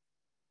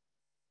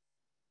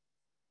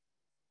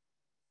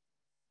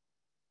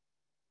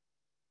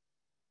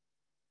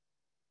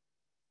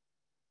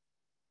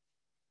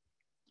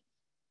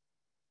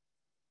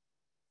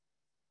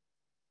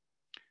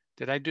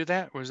 Did I do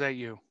that, or was that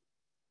you?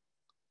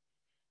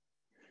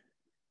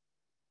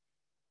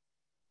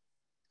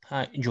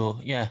 Hi, Joe.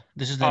 Yeah,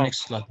 this is the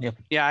next slide. Yep.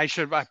 Yeah, I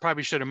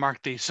probably should have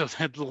marked these so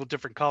that a little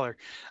different color.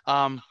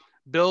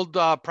 Build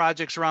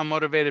projects around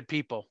motivated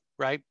people,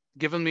 right?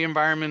 Give them the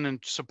environment and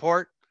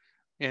support,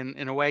 and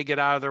in a way, get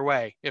out of their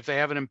way. If they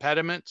have an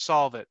impediment,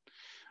 solve it.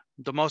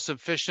 The most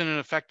efficient and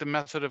effective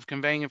method of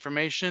conveying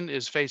information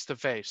is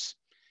face-to-face.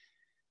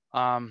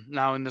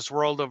 Now, in this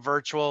world of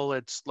virtual,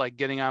 it's like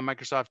getting on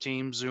Microsoft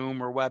Teams,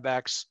 Zoom, or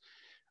WebEx,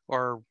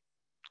 or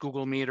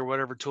Google Meet, or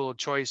whatever tool of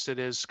choice it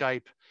is,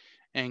 Skype,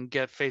 and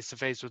get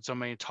face-to-face with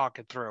somebody and talk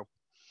it through.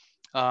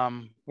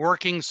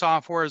 Working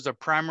software is the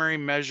primary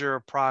measure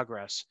of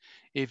progress.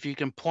 If you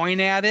can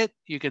point at it,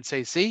 you can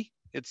say, see,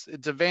 it's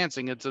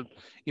advancing, it's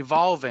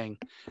evolving.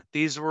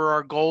 These were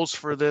our goals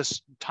for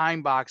this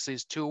time box,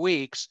 these 2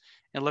 weeks,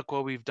 and look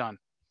what we've done.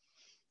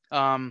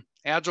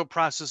 Agile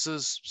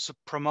processes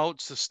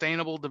promote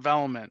sustainable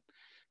development.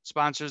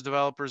 Sponsors,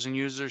 developers, and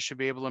users should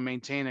be able to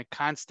maintain a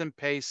constant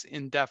pace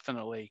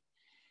indefinitely.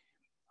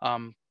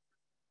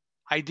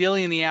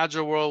 Ideally, in the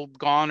agile world,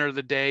 gone are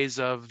the days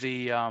of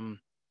the, the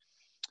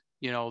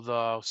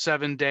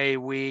 7-day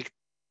week,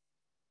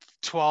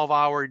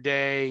 12-hour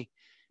day,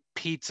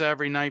 pizza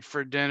every night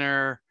for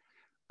dinner,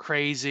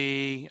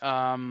 crazy,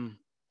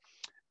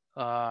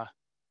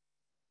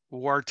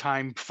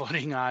 wartime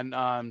footing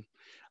on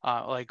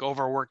like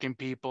overworking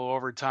people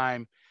over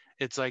time.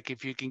 It's like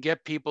if you can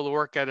get people to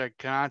work at a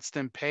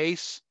constant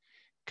pace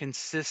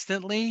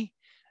consistently,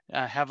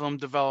 have them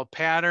develop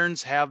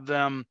patterns, have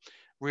them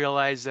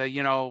realize that,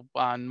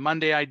 on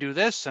Monday I do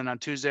this and on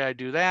Tuesday I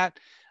do that.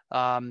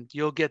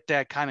 you'll get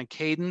that kind of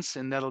cadence,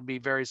 and that'll be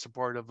very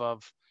supportive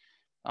of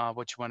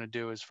what you want to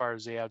do as far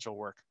as the agile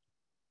work.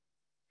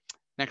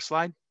 Next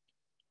slide.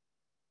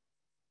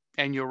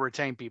 And you'll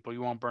retain people.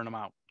 You won't burn them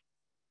out.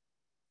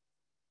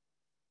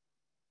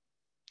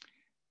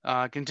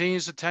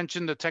 Continuous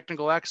attention to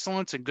technical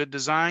excellence and good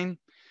design,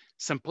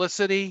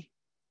 simplicity,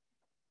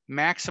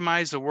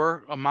 maximize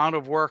the amount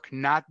of work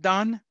not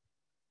done.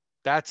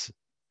 That's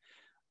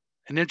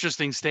an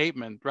interesting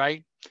statement,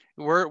 right?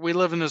 We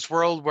live in this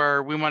world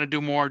where we want to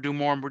do more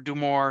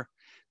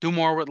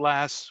with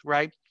less,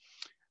 right?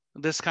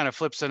 This kind of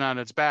flips it on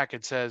its back.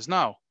 It says,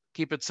 no,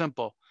 keep it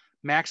simple.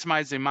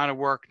 Maximize the amount of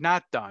work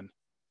not done.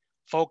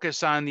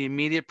 Focus on the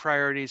immediate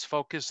priorities,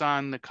 focus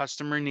on the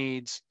customer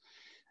needs.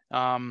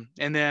 And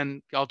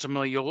then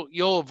ultimately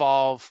you'll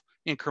evolve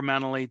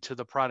incrementally to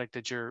the product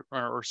that you're,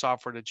 or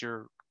software that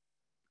you're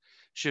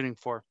shooting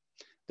for.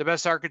 The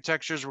best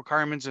architectures,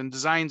 requirements, and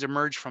designs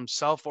emerge from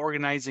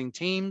self-organizing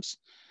teams.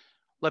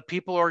 Let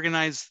people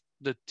organize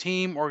the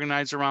team,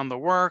 organize around the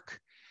work.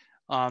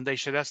 They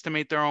should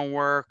estimate their own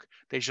work.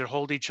 They should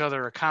hold each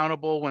other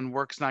accountable when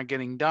work's not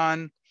getting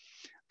done.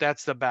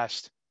 That's the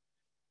best.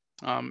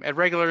 At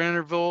regular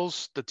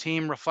intervals, the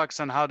team reflects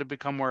on how to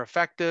become more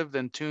effective,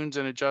 then tunes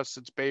and adjusts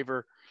its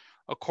behavior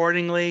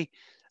accordingly.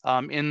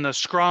 In the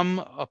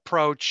Scrum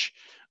approach,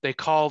 they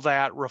call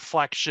that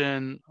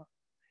reflection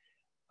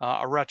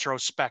a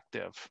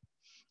retrospective.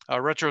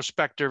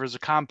 Retrospective is a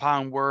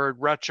compound word,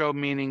 retro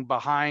meaning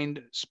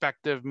behind,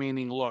 spective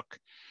meaning look.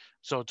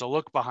 So it's a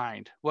look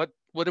behind. What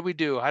did we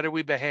do? How did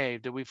we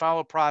behave? Did we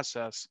follow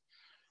process?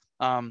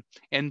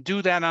 And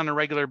do that on a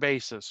regular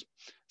basis.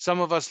 Some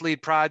of us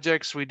lead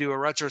projects. We do a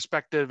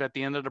retrospective at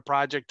the end of the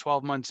project,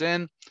 12 months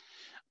in,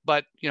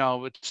 but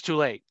it's too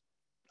late.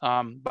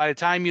 By the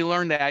time you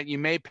learn that, you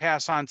may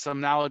pass on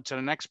some knowledge to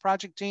the next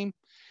project team,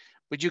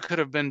 but you could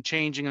have been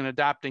changing and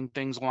adapting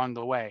things along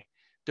the way.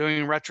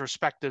 Doing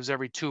retrospectives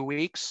every 2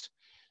 weeks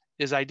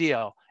is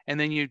ideal. And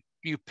then you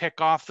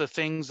pick off the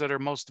things that are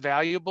most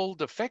valuable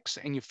to fix,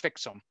 and you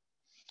fix them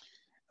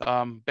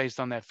based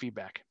on that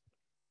feedback.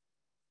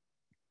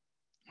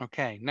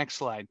 Okay, next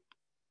slide.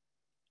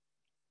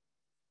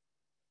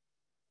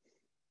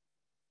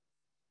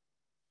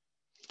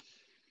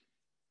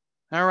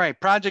 All right,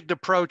 project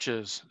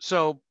approaches.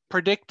 So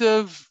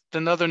predictive,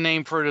 another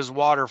name for it is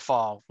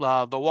waterfall.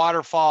 The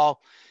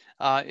waterfall,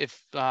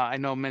 if I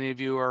know many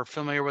of you are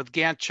familiar with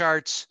Gantt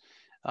charts,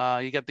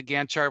 you got the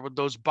Gantt chart with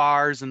those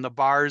bars, and the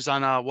bars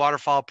on a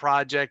waterfall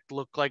project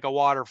look like a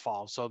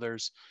waterfall. So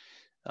there's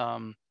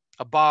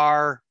a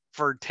bar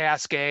for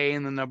task A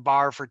and then a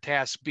bar for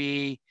task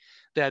B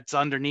that's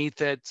underneath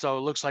it. So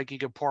it looks like you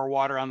could pour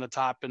water on the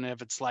top and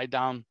have it slide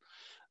down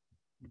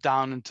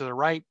and to the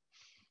right.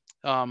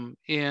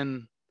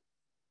 In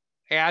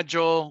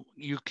Agile,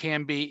 you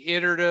can be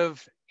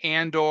iterative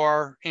and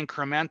or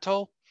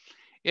incremental.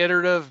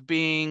 Iterative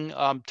being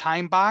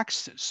time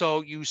boxed.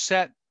 So you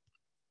set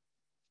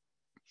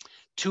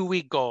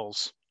 2-week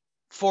goals,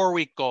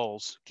 4-week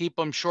goals, keep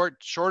them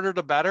shorter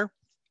the better.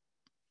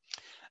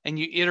 And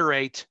you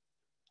iterate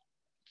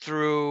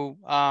through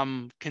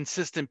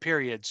consistent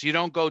periods. You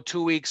don't go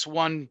 2 weeks,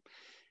 one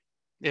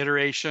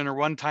iteration or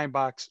one time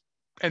box,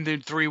 and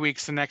then 3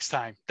 weeks the next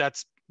time.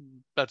 That's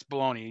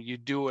baloney. You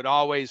do it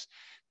always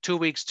 2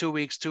 weeks, 2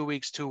 weeks, 2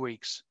 weeks, 2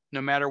 weeks,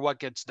 no matter what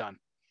gets done.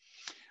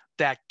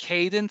 That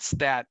cadence,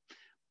 that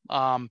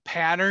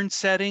pattern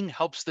setting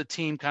helps the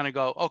team kind of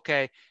go,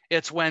 okay,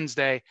 it's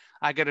Wednesday.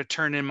 I got to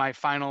turn in my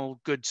final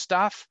good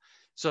stuff.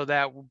 So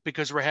that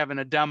because we're having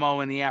a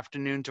demo in the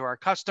afternoon to our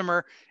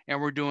customer and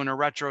we're doing a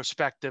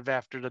retrospective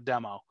after the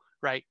demo,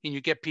 right? And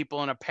you get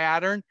people in a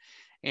pattern,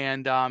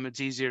 and it's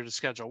easier to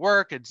schedule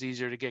work. It's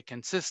easier to get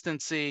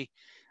consistency,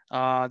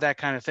 that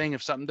kind of thing.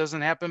 If something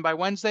doesn't happen by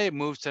Wednesday, it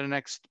moves to the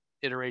next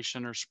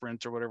iteration or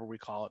sprint or whatever we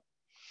call it.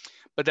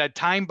 But that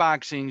time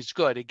boxing is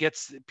good. It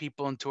gets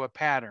people into a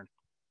pattern.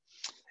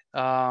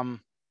 And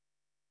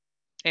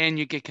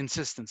you get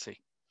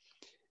consistency.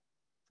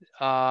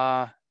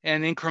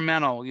 And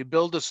incremental, you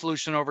build a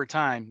solution over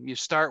time. You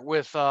start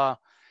with,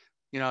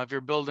 if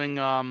you're building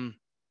on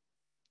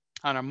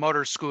a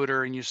motor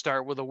scooter, and you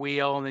start with a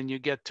wheel, and then you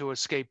get to a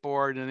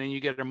skateboard, and then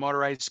you get a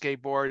motorized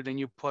skateboard, then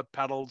you put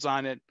pedals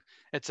on it,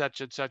 et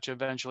cetera, et cetera.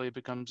 Eventually it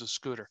becomes a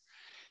scooter.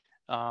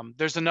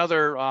 There's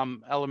another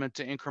element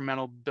to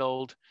incremental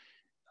build.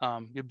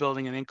 You're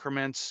building in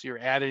increments. You're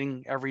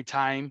adding every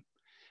time.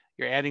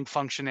 You're adding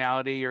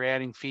functionality. You're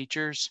adding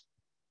features.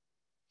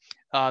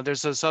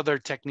 There's this other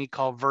technique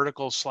called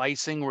vertical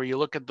slicing, where you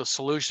look at the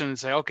solution and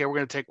say, okay, we're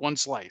going to take one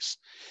slice.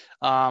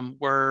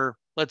 Where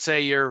let's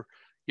say you're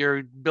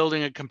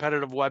building a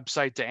competitive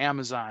website to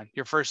Amazon.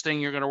 Your first thing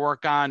you're going to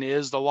work on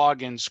is the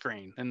login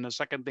screen, and the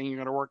second thing you're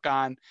going to work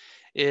on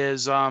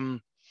is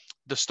the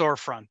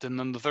storefront, and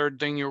then the third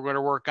thing you're going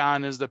to work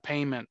on is the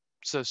payment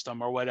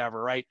system or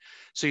whatever, right?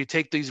 So you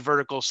take these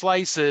vertical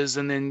slices,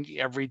 and then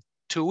every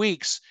 2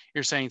 weeks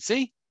you're saying,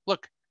 see,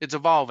 look, it's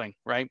evolving,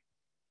 right?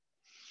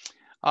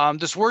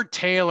 This word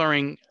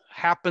tailoring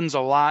happens a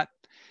lot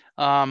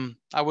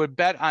I would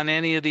bet on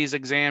any of these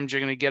exams,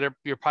 you're going to get it.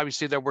 You'll probably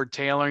see that word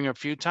tailoring a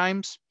few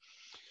times.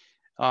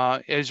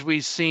 As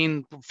we've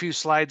seen a few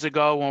slides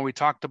ago when we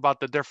talked about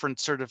the different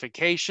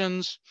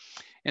certifications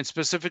and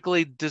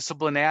specifically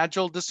Discipline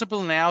Agile.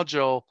 Discipline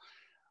Agile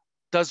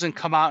doesn't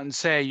come out and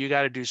say you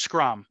got to do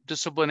Scrum.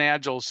 Discipline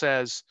Agile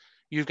says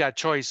you've got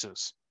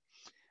choices.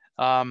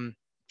 So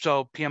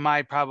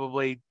PMI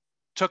probably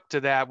took to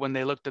that when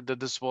they looked at the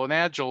Discipline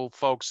Agile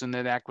folks in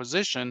that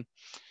acquisition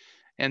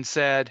and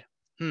said,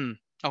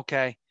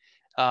 okay,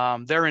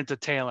 they're into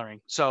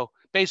tailoring. So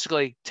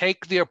basically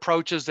take the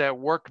approaches that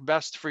work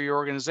best for your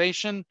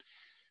organization,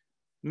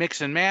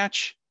 mix and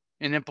match,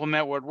 and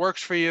implement what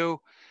works for you.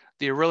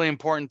 The really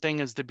important thing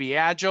is to be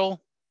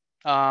agile.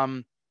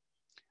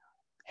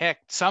 Heck,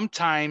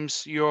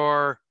 sometimes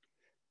your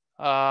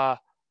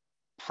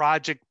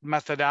project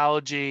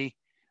methodology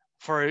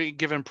for a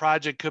given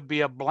project could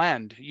be a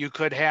blend. You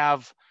could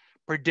have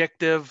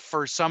predictive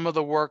for some of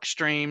the work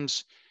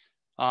streams,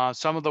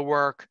 some of the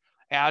work,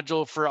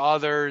 agile for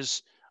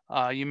others.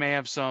 You may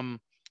have some,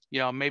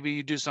 maybe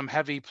you do some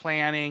heavy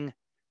planning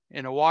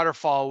in a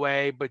waterfall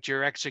way, but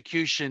your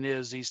execution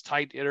is these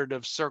tight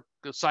iterative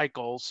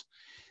cycles,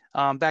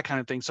 that kind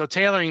of thing. So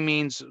tailoring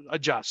means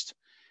adjust.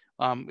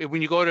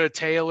 When you go to a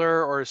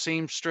tailor or a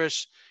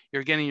seamstress,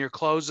 you're getting your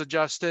clothes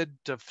adjusted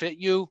to fit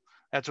you.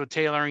 That's what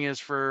tailoring is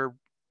for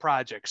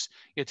projects.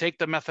 You take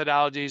the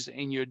methodologies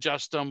and you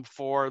adjust them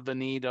for the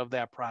need of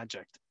that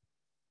project.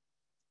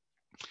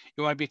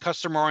 You want to be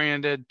customer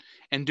oriented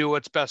and do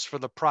what's best for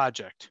the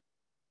project.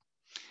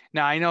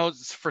 Now, I know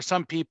for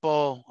some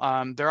people,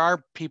 there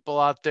are people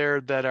out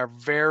there that are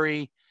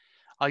very,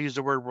 I'll use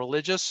the word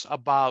religious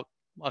about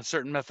a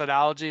certain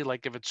methodology.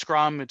 Like if it's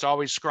Scrum, it's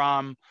always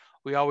Scrum.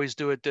 We always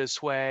do it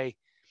this way.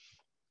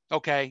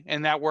 Okay,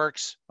 and that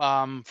works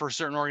for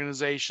certain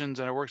organizations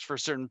and it works for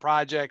certain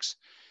projects.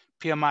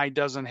 PMI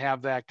doesn't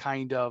have that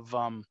kind of,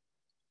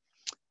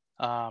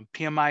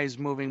 PMI is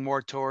moving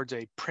more towards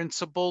a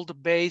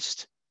principled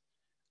based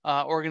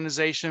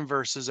organization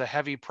versus a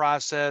heavy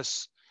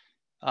process,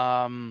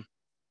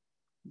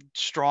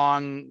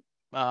 strong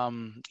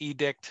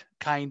edict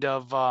kind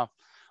of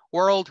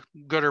world,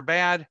 good or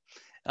bad.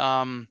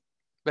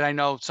 But I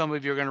know some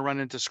of you are going to run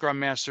into Scrum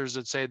Masters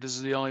that say this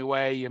is the only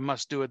way, you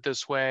must do it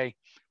this way.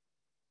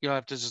 You'll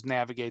have to just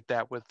navigate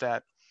that with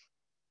that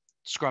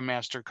Scrum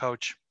Master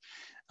coach.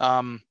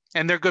 And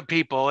they're good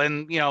people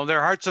and,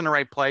 their heart's in the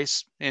right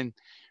place and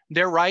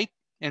they're right.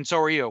 And so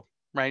are you,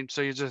 right?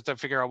 So you just have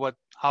to figure out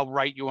how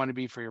right you want to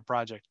be for your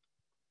project.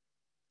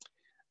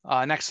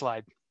 Next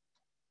slide.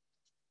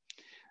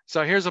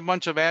 So here's a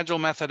bunch of agile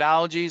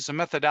methodologies. The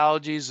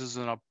methodologies is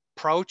an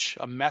approach,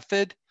 a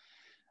method.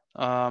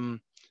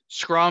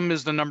 Scrum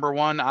is the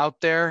 #1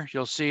 out there.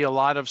 You'll see a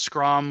lot of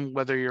Scrum,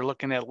 whether you're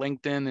looking at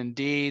LinkedIn,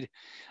 Indeed,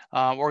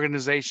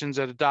 organizations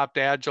that adopt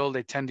Agile,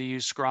 they tend to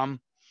use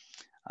Scrum.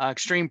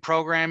 Extreme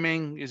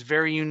programming is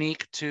very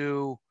unique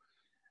to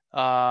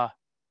software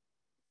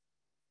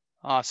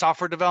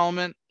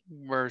development,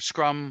 where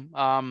Scrum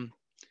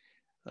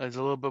is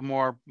a little bit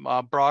more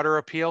broader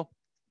appeal.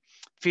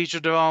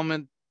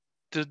 Feature-driven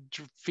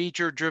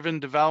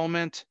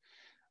development,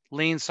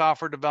 lean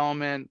software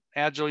development,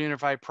 agile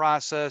unified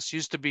process,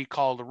 used to be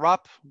called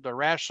RUP, the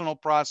rational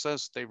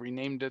process. They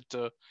renamed it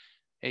to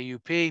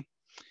AUP,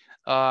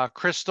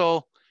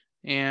 Crystal,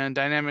 and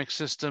dynamic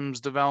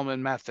systems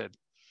development method.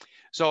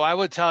 So I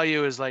would tell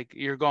you is like,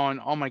 you're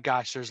going, oh my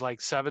gosh, there's like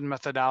 7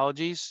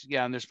 methodologies.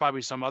 Yeah, and there's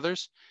probably some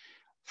others.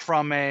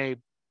 From a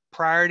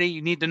priority,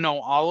 you need to know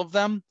all of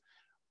them.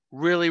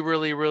 Really,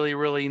 really, really,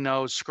 really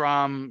know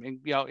Scrum,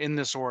 in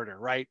this order,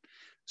 right?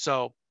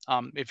 So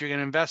if you're going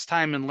to invest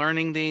time in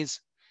learning these,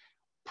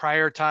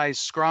 prioritize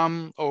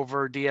Scrum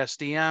over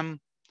DSDM.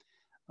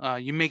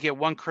 You may get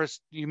one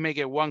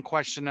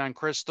question on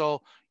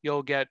Crystal.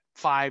 You'll get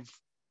 5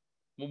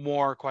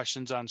 more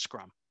questions on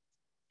Scrum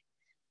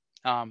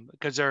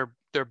because they're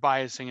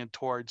biasing it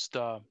towards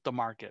the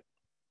market.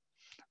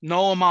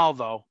 Know them all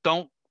though.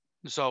 Don't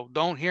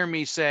hear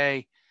me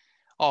say,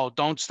 oh,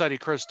 don't study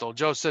Crystal.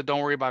 Joe said,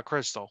 don't worry about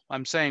Crystal.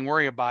 I'm saying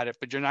worry about it,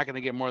 but you're not going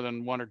to get more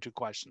than 1 or 2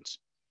 questions.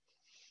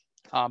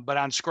 But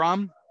on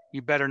Scrum,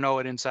 you better know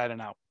it inside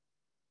and out.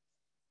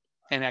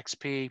 And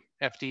XP,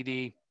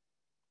 FDD,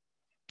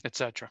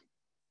 etc.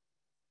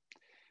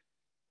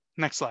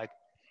 Next slide.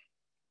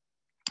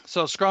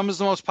 So Scrum is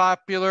the most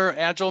popular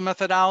Agile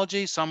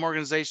methodology. Some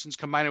organizations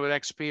combine it with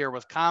XP or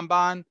with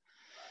Kanban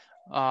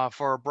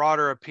for a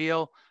broader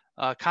appeal.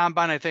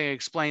 Kanban, I think I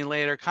explained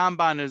later.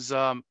 Kanban is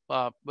a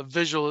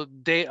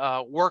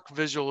work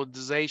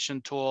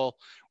visualization tool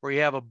where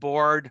you have a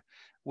board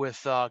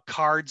with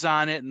cards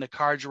on it, and the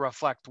cards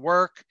reflect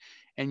work,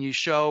 and you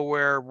show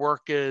where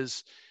work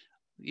is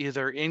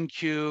either in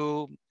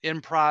queue,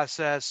 in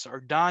process, or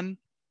done.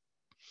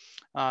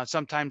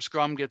 Sometimes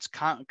Scrum gets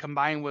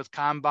combined with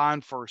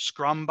Kanban for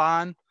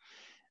Scrumban.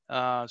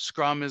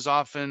 Scrum is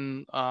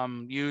often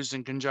used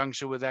in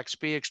conjunction with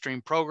XP,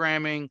 extreme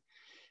programming.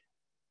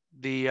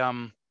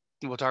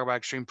 We'll talk about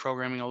extreme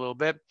programming a little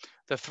bit.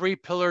 The 3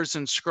 pillars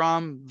in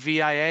Scrum,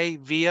 VIA,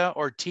 VIA,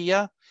 or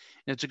TIA,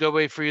 It's a good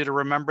way for you to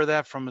remember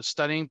that from a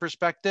studying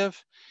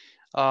perspective.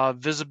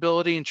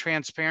 Visibility and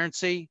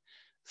transparency,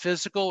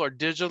 physical or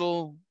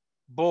digital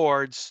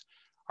boards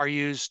are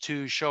used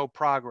to show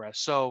progress.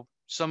 So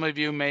some of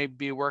you may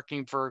be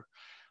working for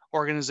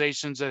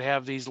organizations that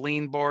have these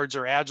lean boards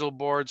or agile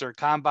boards or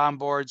Kanban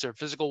boards or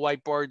physical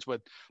whiteboards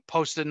with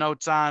post-it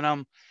notes on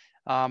them.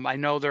 I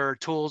know there are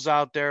tools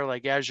out there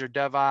like Azure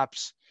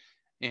DevOps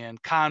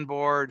and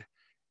Kanboard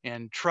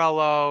and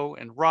Trello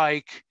and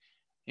Rike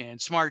and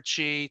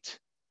Smartsheet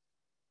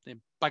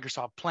and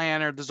Microsoft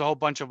Planner. There's a whole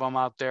bunch of them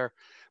out there.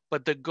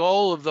 But the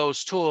goal of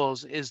those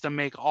tools is to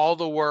make all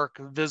the work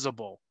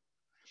visible.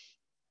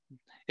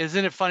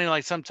 Isn't it funny?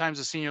 Like sometimes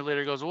the senior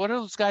leader goes, what are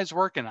those guys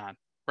working on?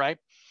 Right?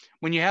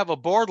 When you have a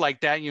board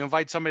like that, you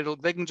invite somebody to,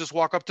 they can just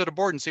walk up to the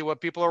board and see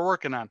what people are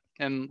working on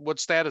and what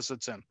status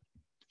it's in.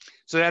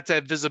 So that's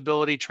that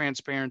visibility,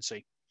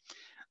 transparency.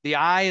 The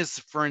I is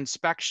for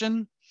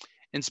inspection.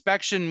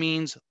 Inspection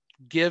means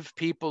give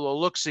people a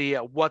look-see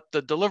at what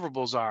the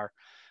deliverables are.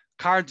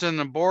 Cards on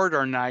the board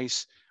are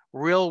nice.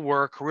 Real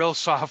work, real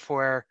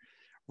software,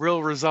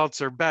 real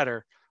results are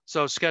better.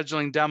 So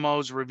scheduling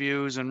demos,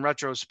 reviews, and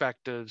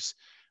retrospectives.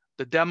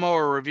 The demo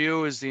or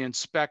review is the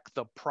inspect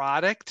the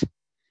product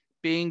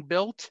being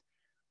built.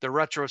 The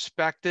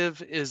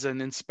retrospective is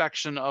an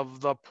inspection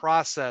of the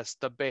process,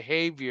 the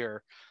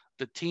behavior,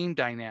 the team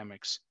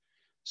dynamics.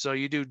 So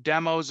you do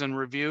demos and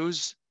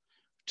reviews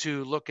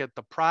to look at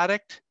the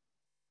product,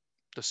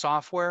 the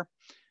software,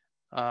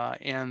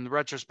 and the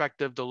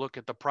retrospective to look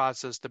at the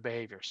process, the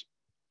behaviors.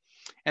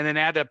 And then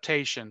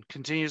adaptation,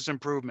 continuous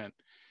improvement.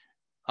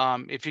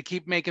 If you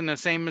keep making the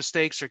same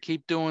mistakes or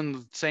keep doing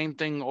the same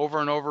thing over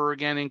and over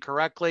again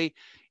incorrectly,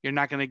 you're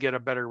not going to get a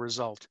better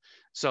result.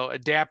 So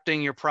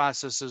adapting your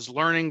processes,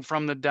 learning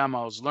from the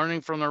demos,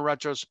 learning from the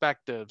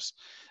retrospectives.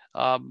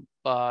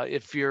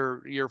 If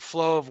your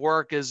flow of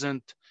work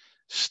isn't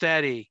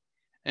steady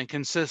and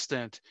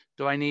consistent,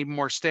 do I need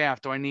more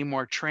staff? Do I need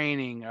more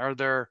training? Are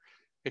there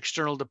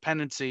external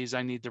dependencies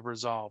I need to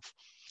resolve?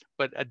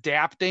 But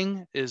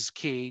adapting is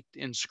key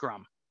in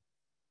Scrum.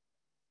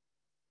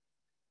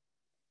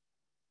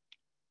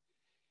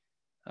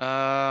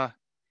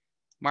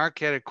 Mark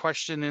had a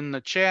question in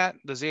the chat.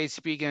 Does the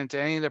ACP get into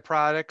any of the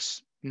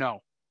products?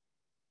 No.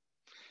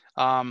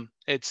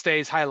 It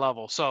stays high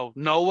level. So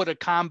know what a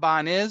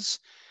Kanban is.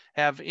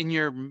 Have in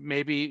your,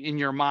 maybe in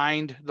your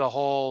mind, the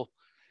whole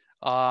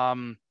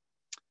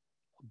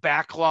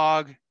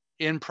backlog,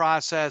 in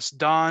process,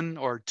 done,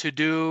 or to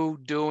do,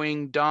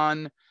 doing,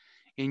 done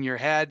in your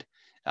head.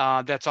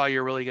 That's all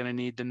you're really going to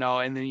need to know.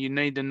 And then you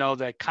need to know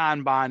that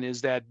Kanban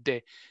is that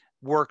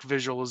work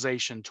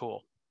visualization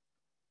tool.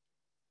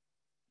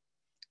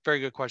 Very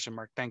good question,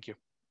 Mark. Thank you.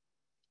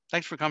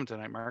 Thanks for coming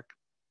tonight, Mark.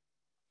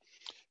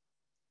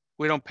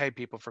 We don't pay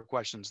people for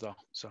questions though,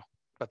 so,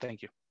 but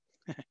thank you.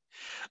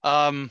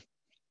 They're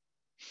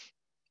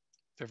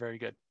very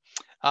good.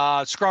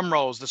 Scrum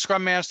roles, the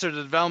Scrum Master,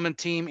 the development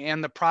team,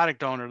 and the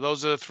product owner.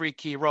 Those are the three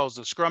key roles.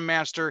 The Scrum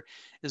Master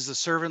is the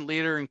servant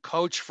leader and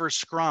coach for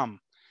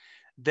Scrum.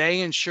 They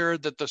ensure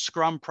that the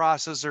Scrum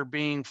process are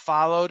being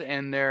followed,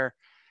 and they're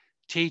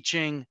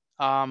teaching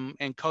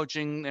and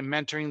coaching and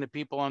mentoring the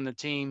people on the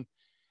team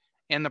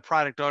and the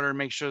product owner to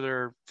make sure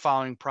they're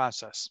following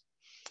process.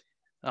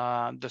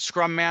 The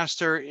Scrum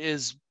Master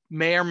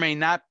may or may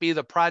not be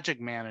the project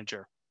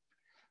manager.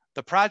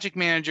 The project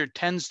manager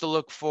tends to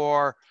look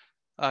for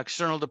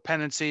external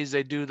dependencies.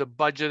 They do the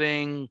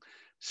budgeting,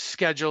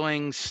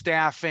 scheduling,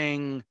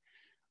 staffing,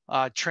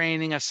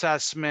 training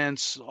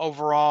assessments,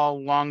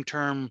 overall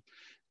long-term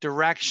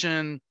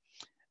direction.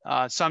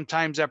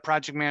 Sometimes that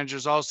project manager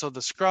is also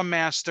the Scrum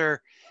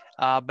Master,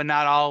 but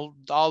not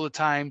all the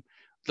time.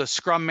 The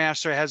Scrum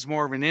Master has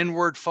more of an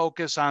inward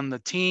focus on the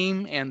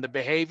team and the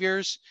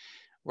behaviors,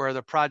 where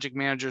the project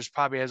manager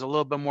probably has a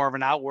little bit more of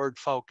an outward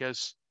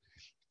focus.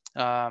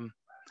 On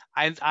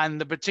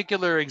the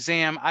particular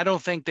exam, I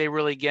don't think they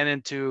really get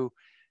into,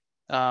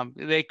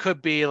 they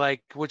could be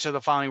like, which of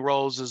the following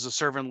roles is a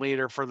servant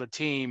leader for the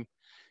team?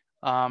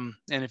 And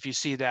if you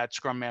see that,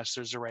 Scrum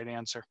Master is the right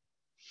answer.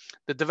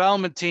 The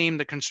development team,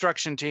 the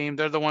construction team,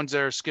 they're the ones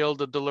that are skilled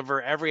to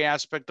deliver every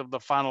aspect of the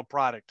final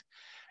product.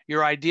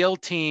 Your ideal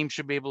team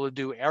should be able to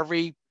do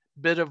every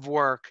bit of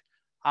work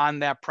on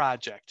that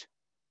project.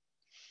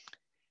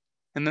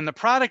 And then the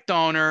product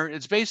owner,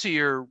 it's basically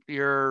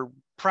your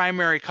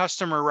primary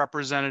customer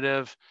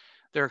representative.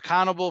 They're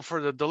accountable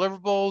for the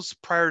deliverables,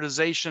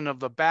 prioritization of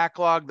the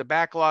backlog. The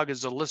backlog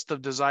is a list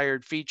of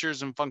desired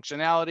features and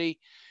functionality.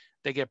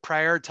 They get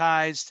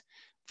prioritized.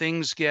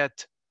 Things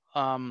get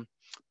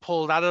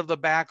pulled out of the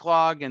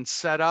backlog and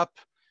set up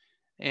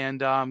and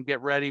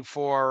get ready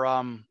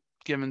for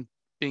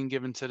being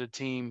given to the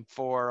team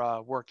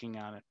for working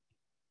on it.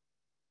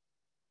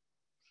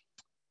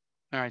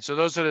 All right, so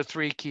those are the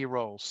three key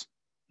roles.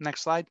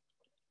 Next slide.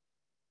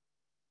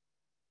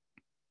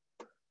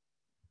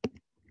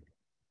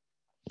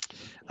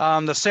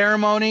 The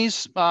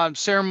ceremonies, when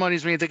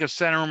you think of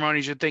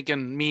ceremonies, you're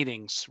thinking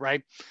meetings,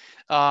 right?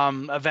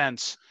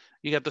 Events.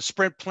 You got the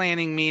sprint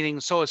planning meeting.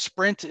 So a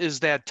sprint is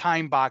that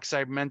time box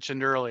I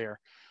mentioned earlier,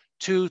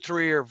 2,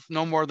 3, or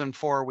no more than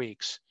 4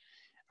 weeks.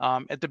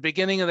 At the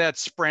beginning of that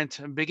sprint,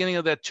 beginning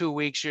of that 2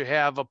 weeks, you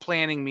have a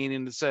planning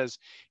meeting that says,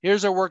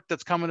 here's our work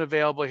that's coming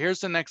available.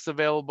 Here's the next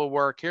available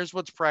work. Here's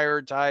what's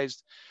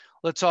prioritized.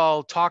 Let's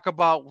all talk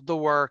about the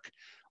work.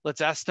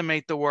 Let's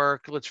estimate the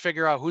work. Let's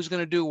figure out who's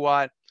going to do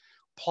what,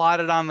 plot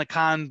it on the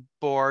Kanban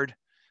board,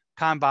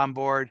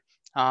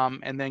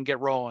 and then get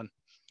rolling.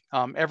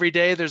 Every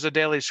day there's a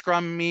daily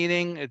Scrum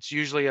meeting. It's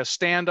usually a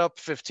stand-up,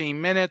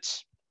 15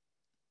 minutes.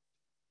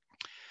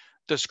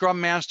 The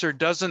Scrum Master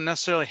doesn't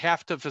necessarily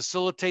have to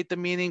facilitate the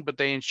meeting, but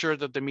they ensure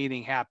that the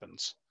meeting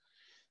happens.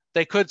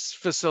 They could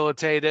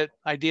facilitate it.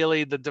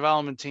 Ideally, the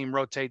development team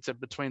rotates it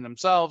between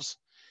themselves.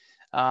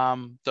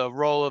 The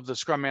role of the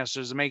Scrum Master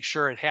is to make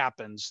sure it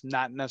happens,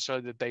 not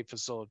necessarily that they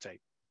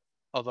facilitate,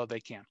 although they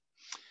can.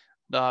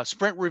 The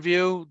sprint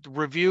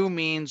review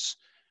means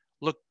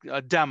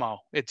a demo.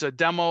 It's a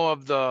demo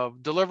of the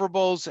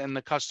deliverables and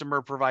the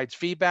customer provides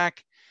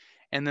feedback.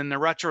 And then the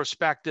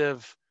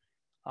retrospective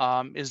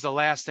is the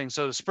last thing.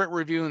 So the sprint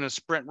review and the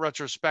sprint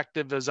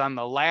retrospective is on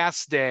the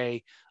last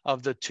day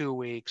of the 2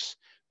 weeks.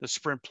 The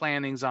sprint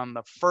planning is on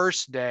the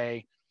first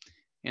day,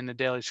 and the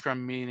daily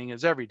Scrum meeting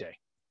is every day.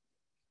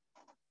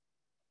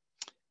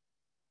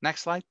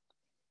 Next slide.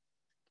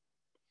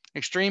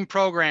 Extreme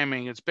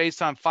programming. It's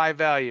based on 5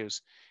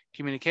 values: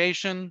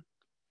 communication,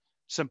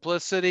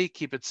 simplicity,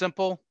 keep it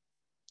simple,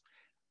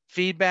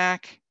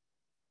 feedback,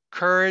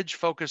 courage,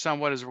 focus on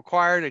what is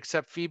required,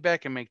 accept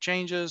feedback and make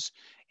changes,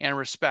 and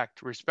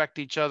respect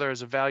each other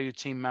as a value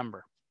team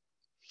member.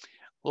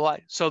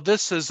 So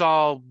this is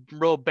all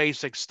real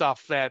basic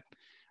stuff that,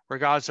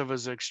 regardless of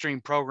as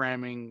extreme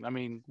programming, I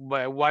mean,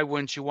 why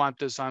wouldn't you want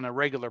this on a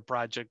regular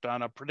project,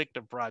 on a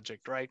predictive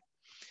project, right?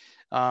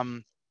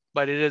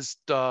 But it is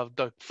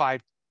the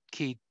 5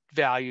 key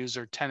values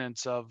or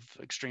tenets of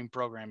extreme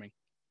programming.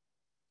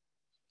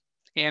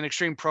 And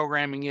extreme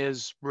programming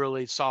is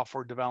really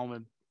software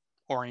development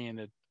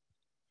oriented.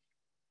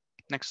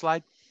 Next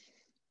slide.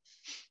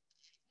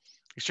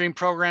 Extreme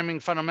programming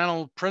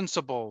fundamental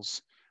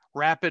principles: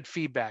 rapid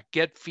feedback,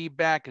 get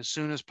feedback as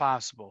soon as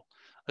possible,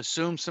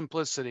 assume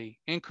simplicity,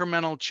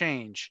 incremental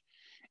change.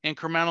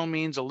 Incremental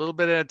means a little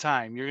bit at a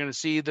time. You're going to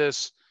see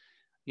this,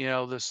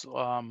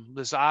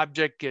 this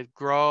object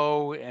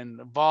grow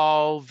and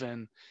evolve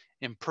and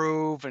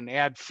improve and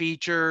add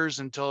features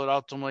until it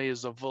ultimately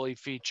is a fully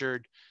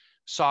featured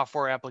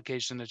software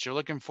application that you're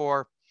looking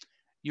for.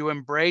 You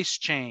embrace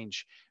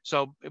change.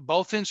 So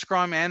both in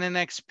Scrum and in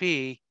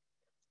XP,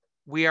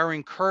 we are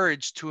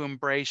encouraged to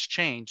embrace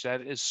change.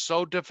 That is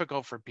so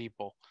difficult for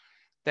people.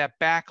 That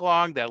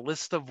backlog, that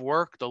list of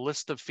work, the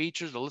list of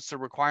features, the list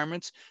of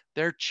requirements,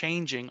 they're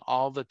changing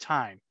all the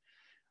time.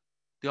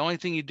 The only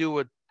thing you do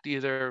with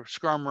either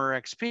Scrum or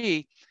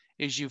XP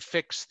is you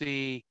fix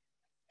the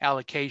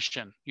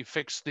allocation, you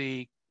fix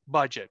the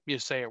budget. You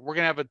say, we're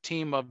going to have a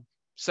team of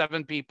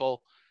 7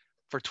 people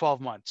for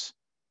 12 months.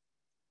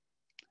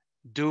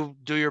 Do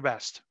your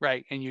best,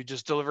 right? And you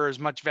just deliver as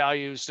much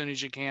value as soon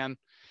as you can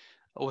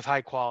with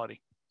high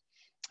quality.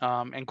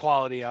 And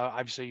quality,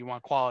 obviously you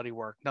want quality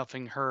work,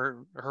 nothing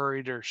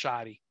hurried or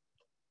shoddy.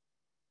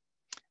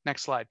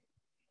 Next slide.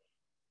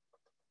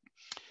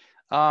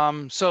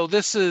 So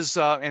this is,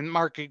 and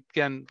Mark,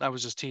 again, I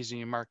was just teasing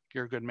you, Mark,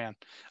 you're a good man.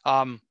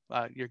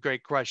 You're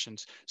great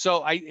questions.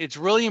 So it's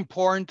really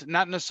important,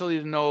 not necessarily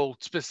to know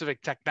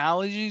specific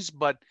technologies,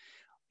 but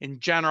in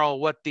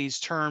general, what these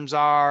terms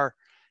are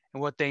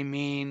and what they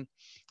mean.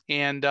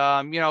 And,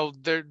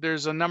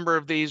 there's a number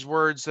of these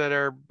words that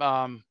are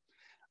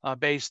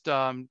based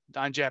on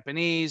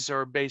Japanese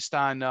or based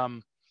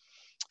on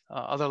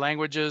other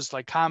languages.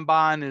 Like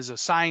Kanban is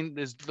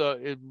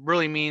it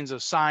really means a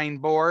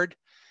signboard,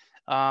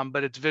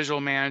 but it's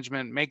visual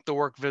management. Make the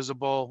work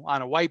visible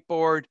on a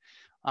whiteboard,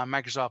 on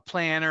Microsoft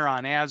Planner,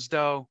 on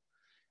ASDO.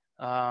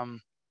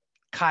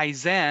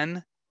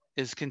 Kaizen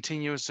is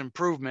continuous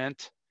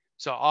improvement.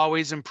 So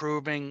always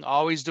improving,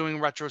 always doing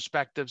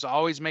retrospectives,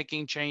 always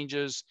making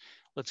changes.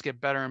 Let's get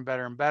better and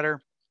better and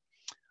better.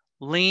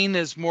 Lean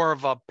is more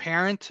of a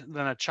parent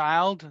than a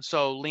child.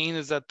 So lean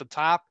is at the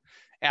top.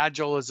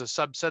 Agile is a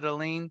subset of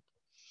lean.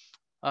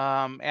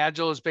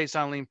 Agile is based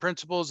on lean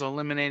principles,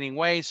 eliminating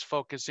waste,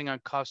 focusing on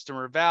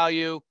customer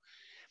value.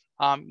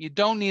 You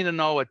don't need to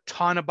know a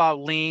ton about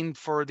lean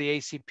for the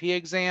ACP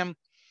exam.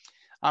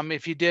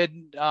 If you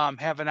did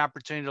have an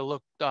opportunity to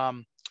look,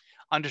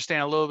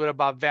 understand a little bit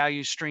about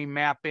value stream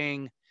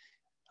mapping,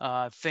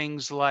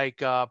 things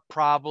like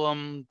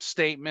problem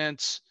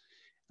statements,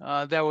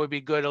 that would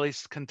be good, at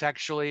least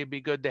contextually. It'd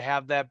be good to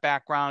have that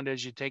background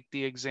as you take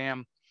the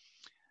exam.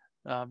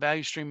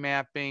 Value stream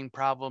mapping,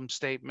 problem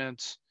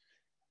statements.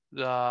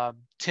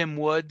 Tim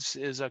Woods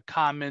is a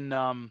common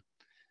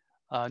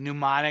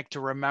mnemonic to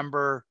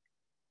remember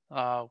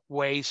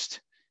waste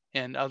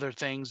and other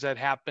things that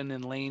happen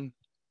in lean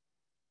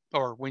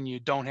or when you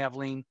don't have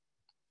lean.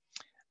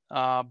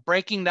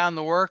 Breaking down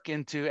the work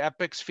into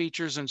epics,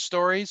 features, and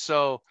stories.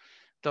 So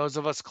Those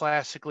of us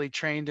classically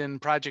trained in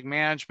project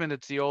management,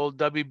 it's the old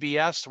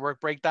WBS,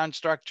 work breakdown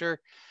structure.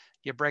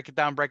 You break it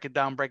down, break it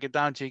down, break it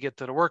down until you get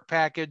to the work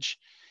package.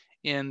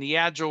 In the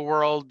Agile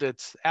world,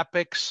 it's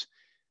epics,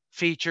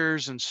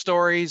 features, and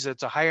stories.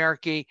 It's a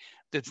hierarchy.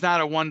 It's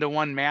not a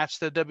one-to-one match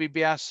to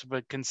WBS,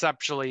 but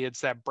conceptually,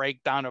 it's that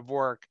breakdown of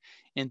work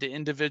into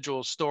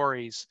individual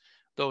stories.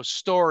 Those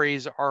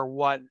stories are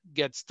what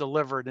gets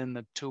delivered in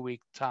the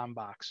 2-week time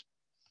box.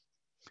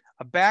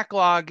 A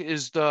backlog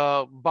is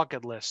the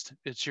bucket list.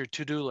 It's your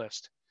to-do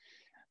list.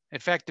 In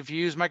fact, if you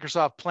use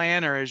Microsoft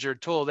Planner as your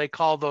tool, they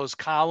call those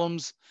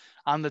columns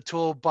on the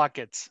tool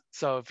buckets.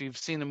 So if you've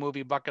seen the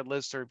movie Bucket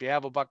List, or if you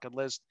have a bucket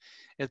list,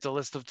 it's a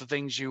list of the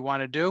things you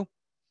want to do.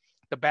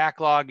 The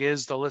backlog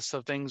is the list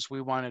of things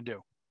we want to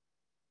do.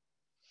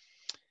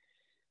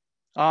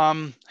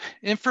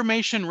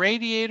 Information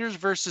radiators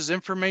versus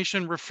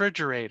information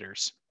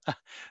refrigerators.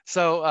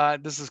 So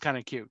this is kind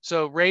of cute.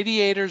 So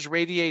radiators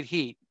radiate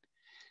heat.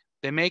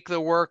 They make the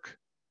work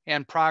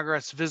and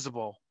progress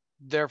visible.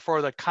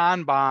 Therefore, the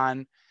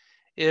Kanban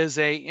is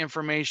a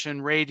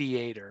information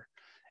radiator,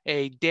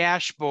 a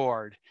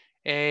dashboard,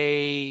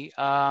 if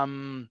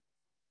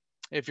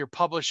you're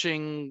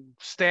publishing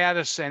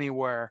status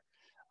anywhere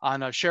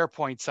on a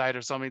SharePoint site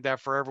or something like that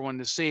for everyone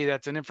to see,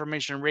 that's an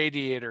information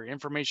radiator.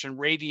 Information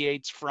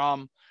radiates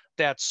from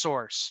that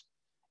source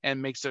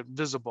and makes it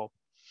visible.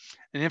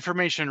 An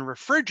information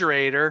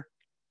refrigerator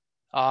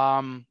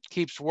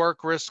keeps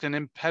work, risk, and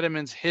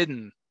impediments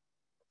hidden.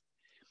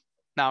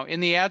 Now, in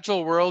the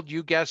Agile world,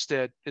 you guessed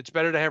it, it's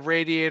better to have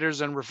radiators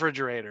than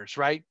refrigerators,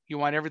 right? You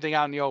want everything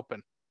out in the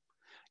open.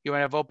 You want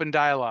to have open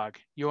dialogue.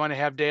 You want to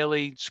have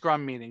daily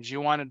Scrum meetings.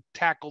 You want to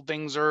tackle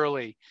things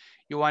early.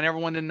 You want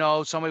everyone to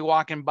know, somebody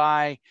walking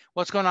by,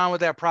 what's going on with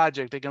that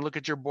project. They can look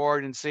at your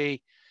board and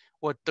see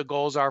what the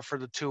goals are for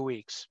the 2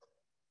 weeks.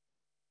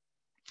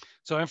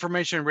 So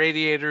information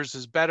radiators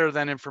is better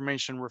than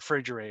information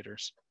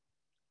refrigerators.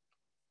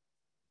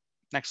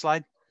 Next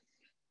slide.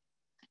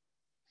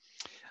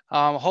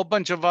 A whole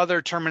bunch of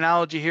other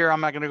terminology here. I'm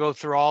not going to go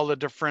through all the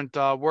different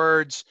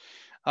words,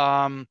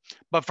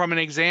 but from an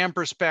exam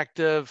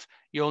perspective,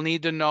 you'll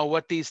need to know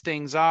what these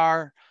things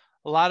are.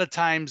 A lot of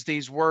times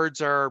these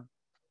words are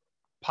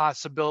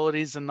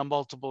possibilities in the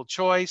multiple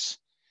choice.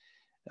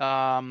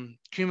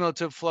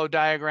 Cumulative flow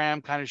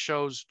diagram kind of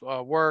shows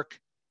work.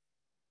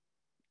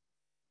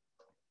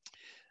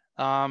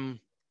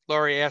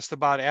 Lori asked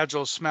about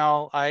Agile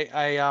smell.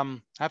 I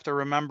have to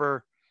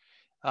remember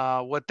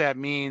what that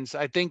means.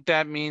 I think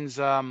that means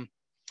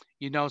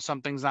you know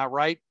something's not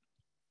right,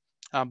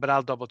 but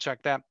I'll double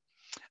check that.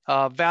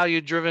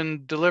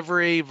 Value-driven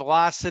delivery,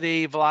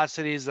 velocity.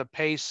 Velocity is the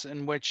pace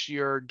in which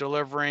you're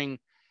delivering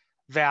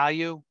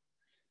value.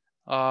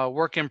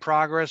 Work in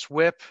progress,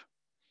 WIP.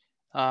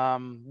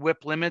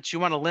 WIP limits. You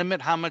want to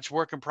limit how much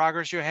work in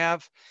progress you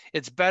have.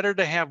 It's better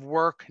to have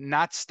work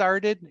not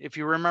started. If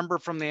you remember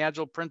from the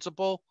Agile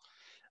principle,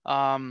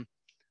 it's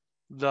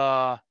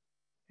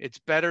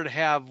better to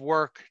have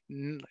work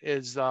your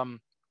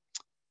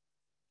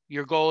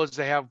goal is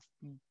to have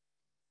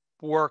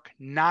work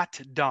not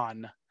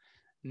done,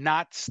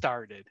 not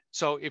started.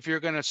 So if you're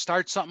going to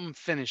start something,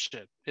 finish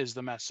it is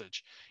the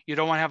message. You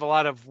don't want to have a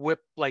lot of WIP,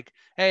 like,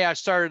 hey, I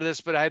started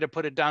this, but I had to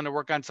put it down to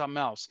work on something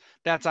else.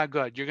 That's not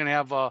good. You're going to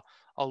have a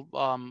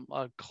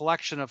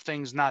collection of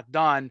things not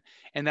done,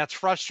 and that's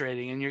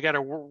frustrating, and you got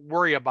to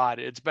worry about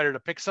it. It's better to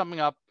pick something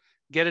up,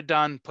 get it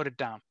done, put it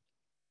down.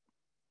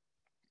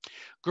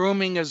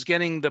 Grooming is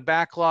getting the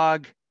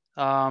backlog,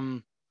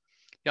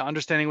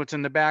 understanding what's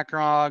in the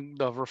backlog.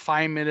 The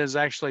refinement is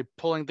actually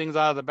pulling things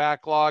out of the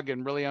backlog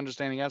and really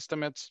understanding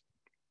estimates.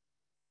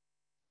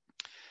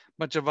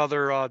 Bunch of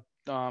other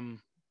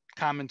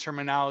common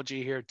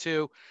terminology here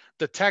too.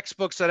 The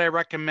textbooks that I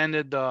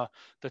recommended, the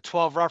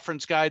 12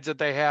 reference guides that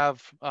they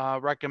have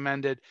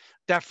recommended,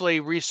 definitely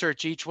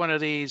research each one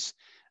of these.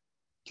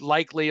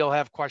 Likely you'll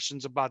have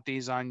questions about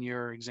these on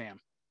your exam.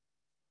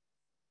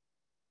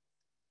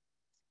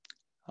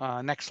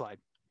 Next slide.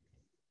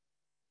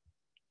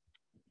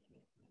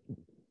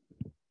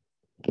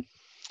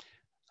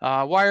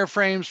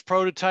 Wireframes,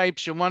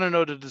 prototypes, you want to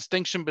know the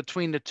distinction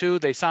between the two.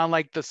 They sound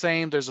like the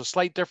same. There's a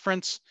slight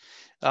difference.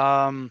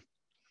 Wireframes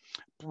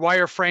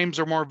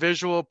are more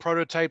visual.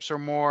 Prototypes are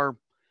more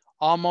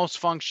almost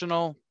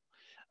functional.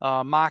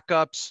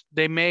 Mock-ups,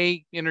 they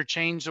may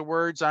interchange the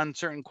words on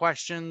certain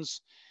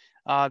questions.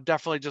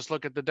 Definitely just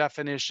look at the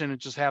definition and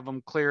just have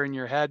them clear in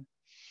your head.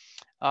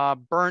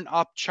 Burn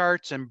up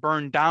charts and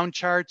burn down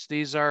charts.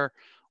 These are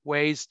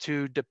ways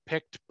to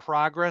depict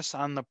progress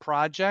on the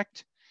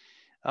project.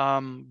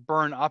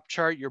 Burn up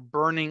chart, you're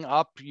burning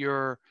up,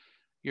 you're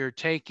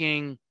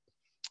taking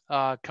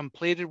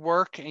completed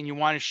work and you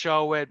want to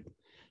show it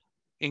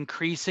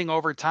increasing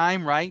over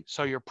time, right?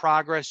 So your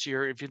progress,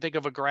 if you think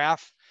of a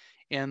graph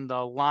and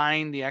the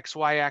line, the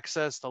XY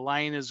axis, the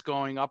line is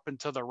going up and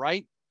to the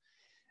right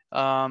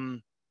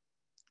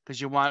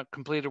because you want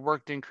completed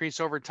work to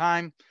increase over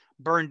time.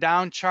 Burn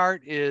down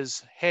chart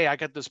is, hey, I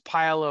got this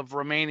pile of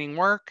remaining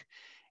work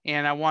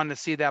and I want to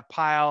see that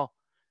pile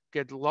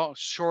get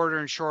shorter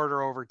and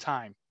shorter over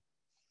time.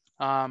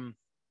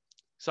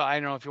 So I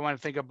don't know if you want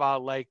to think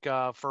about like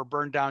for a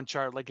burn down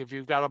chart, like if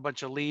you've got a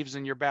bunch of leaves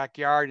in your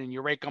backyard and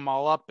you rake them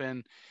all up,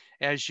 and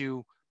as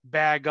you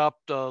bag up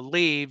the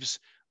leaves,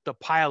 the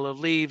pile of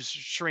leaves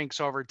shrinks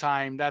over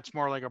time. That's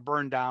more like a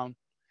burn down.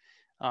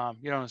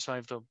 You don't necessarily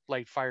have to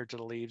light fire to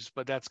the leaves,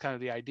 but that's kind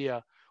of the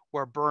idea.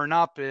 Where burn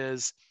up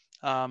is,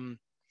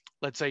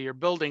 let's say you're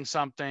building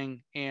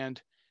something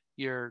and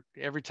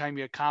every time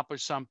you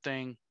accomplish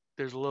something,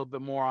 there's a little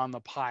bit more on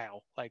the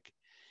pile, like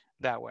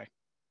that way.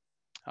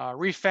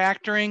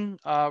 Refactoring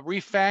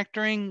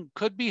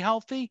could be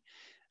healthy.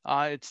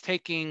 It's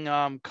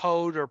taking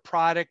code or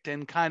product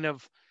and kind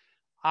of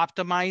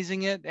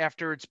optimizing it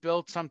after it's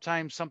built.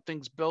 Sometimes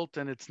something's built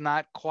and it's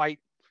not quite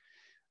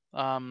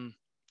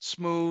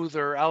smooth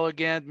or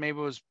elegant. Maybe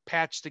it was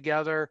patched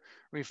together.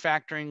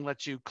 Refactoring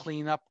lets you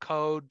clean up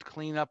code,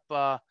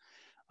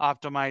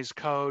 optimize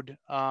code,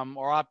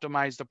 or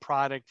optimize the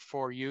product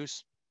for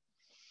use.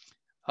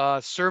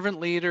 Servant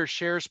leader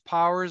shares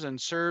powers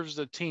and serves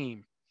the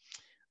team.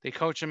 They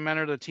coach and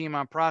mentor the team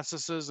on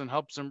processes and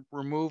helps them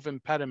remove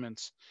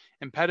impediments.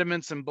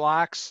 Impediments and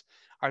blocks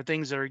are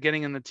things that are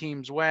getting in the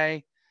team's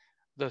way.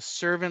 The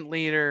servant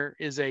leader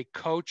is a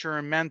coach or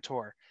a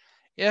mentor.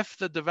 If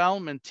the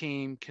development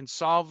team can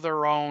solve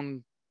their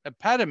own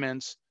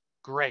impediments,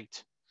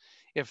 great.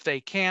 If they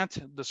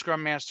can't, the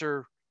Scrum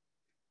Master,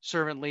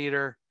 servant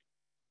leader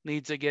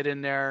needs to get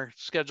in there,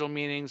 schedule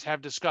meetings,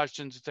 have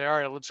discussions, say, all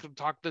right, let's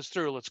talk this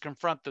through. Let's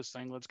confront this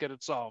thing. Let's get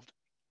it solved.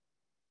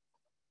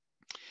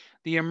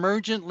 The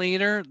emergent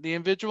leader, the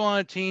individual on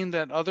a team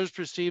that others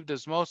perceived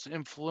as most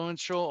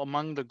influential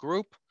among the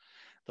group.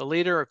 The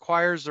leader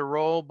acquires the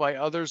role by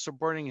others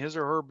supporting his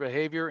or her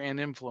behavior and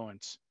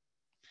influence.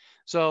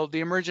 So the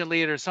emergent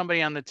leader is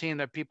somebody on the team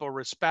that people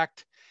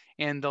respect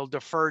and they'll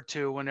defer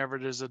to whenever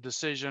there's a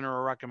decision or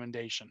a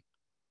recommendation.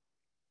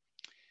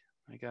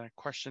 I got a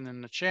question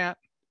in the chat.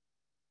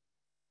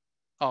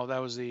 Oh,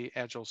 that was the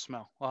agile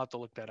smell. I'll have to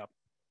look that up.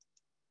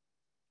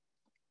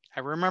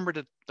 I remembered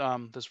it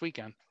this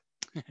weekend.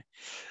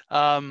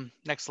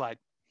 Next slide.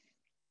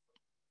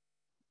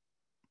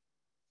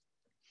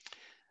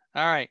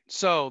 All right,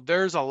 so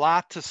there's a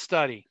lot to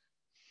study.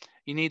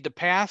 You need to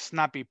pass,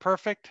 not be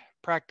perfect.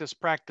 Practice,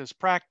 practice,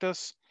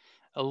 practice.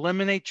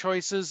 Eliminate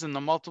choices in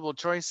the multiple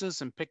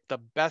choices and pick the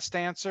best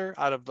answer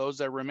out of those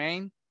that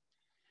remain.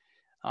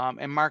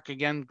 And Mark,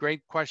 again,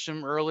 great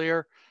question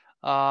earlier.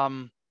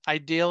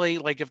 Ideally,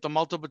 like if the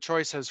multiple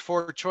choice has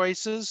 4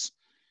 choices,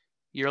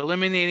 you're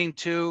eliminating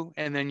 2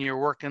 and then you're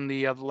working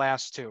the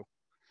last 2.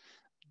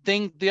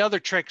 The other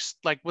tricks,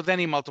 like with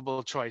any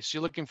multiple choice,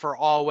 you're looking for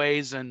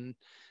always and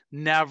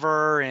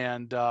never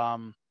and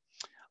all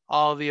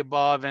of the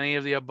above, any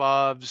of the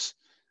aboves.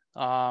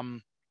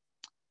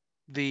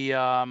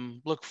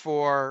 Look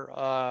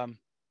for,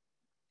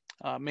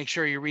 make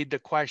sure you read the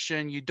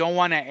question. You don't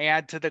want to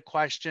add to the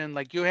question.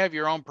 Like you have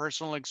your own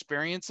personal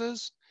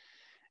experiences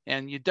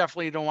and you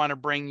definitely don't want to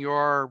bring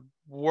your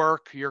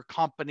work, your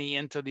company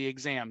into the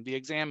exam. The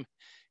exam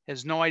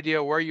has no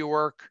idea where you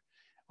work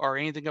or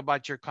anything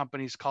about your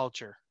company's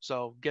culture.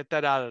 So get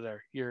that out of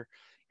there. You're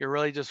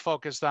really just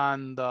focused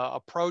on the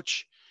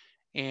approach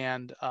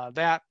and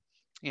that.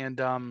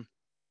 And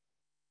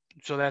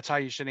so that's how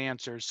you should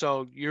answer.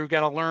 So you're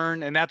going to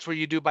learn, and that's what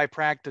you do by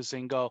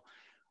practicing. Go,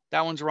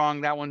 that one's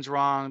wrong, that one's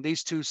wrong.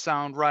 These 2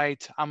 sound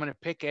right. I'm going to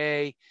pick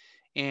A.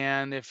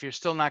 And if you're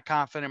still not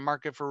confident,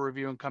 mark it for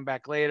review and come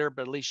back later,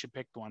 but at least you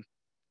picked one.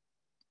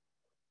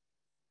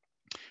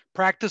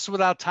 Practice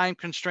without time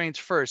constraints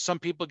first. Some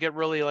people get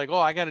really like, oh,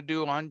 I got to do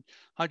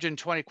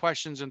 120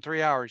 questions in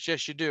 3 hours.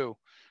 Yes, you do,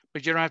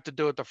 but you don't have to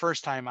do it the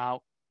first time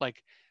out.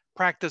 Like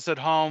practice at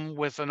home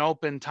with an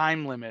open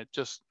time limit.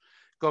 Just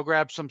go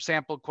grab some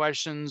sample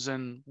questions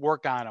and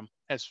work on them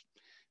as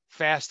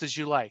fast as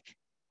you like,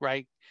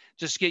 right?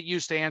 Just get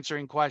used to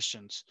answering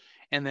questions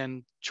and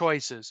then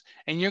choices.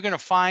 And you're going to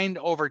find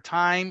over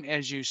time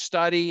as you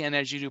study and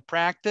as you do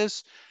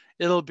practice,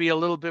 it'll be a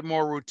little bit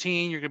more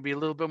routine. You're going to be a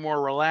little bit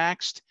more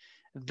relaxed.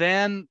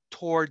 Then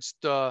towards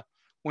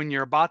when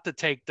you're about to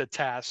take the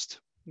test,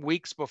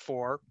 weeks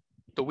before,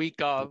 the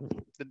week of,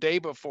 the day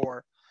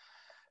before,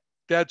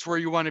 that's where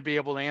you want to be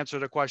able to answer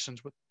the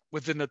questions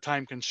within the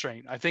time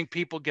constraint. I think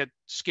people get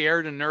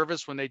scared and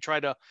nervous when they try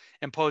to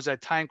impose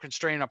that time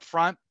constraint up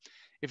front.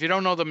 If you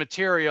don't know the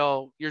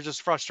material, you're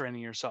just frustrating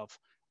yourself.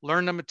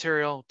 Learn the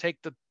material, take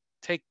the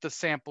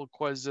sample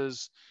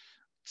quizzes,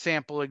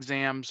 sample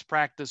exams,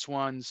 practice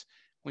ones.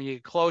 When you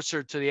get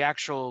closer to the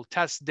actual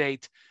test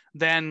date,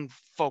 then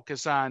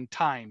focus on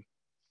time.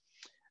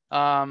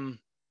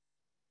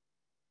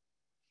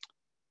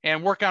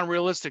 And work on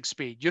realistic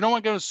speed. You don't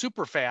want to go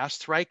super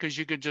fast, right? Because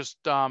you could just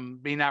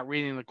be not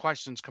reading the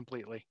questions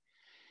completely.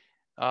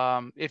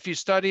 If you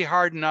study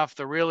hard enough,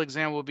 the real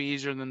exam will be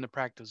easier than the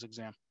practice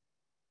exam.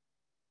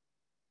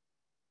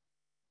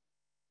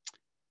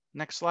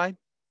 Next slide.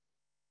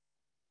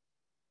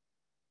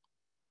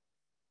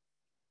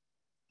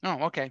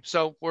 Oh, okay.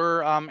 So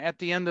we're at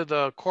the end of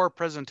the core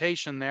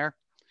presentation there.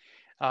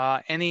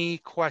 Any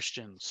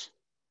questions?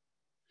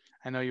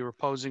 I know you were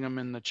posing them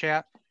in the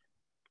chat.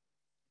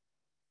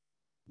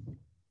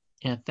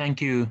 Yeah, thank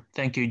you,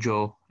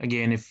 Joe.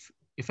 Again, if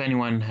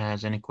anyone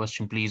has any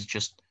question, please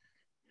just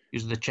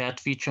use the chat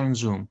feature in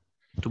Zoom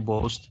to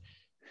post.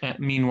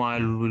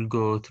 Meanwhile, we'll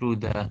go through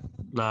the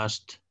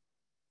last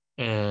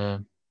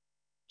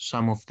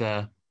some of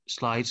the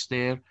slides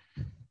there.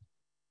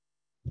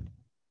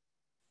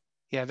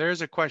 Yeah, there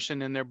is a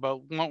question in there,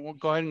 but we'll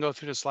go ahead and go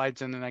through the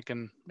slides and then I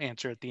can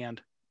answer at the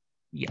end.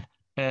 Yeah.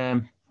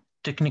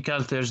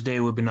 Technical Thursday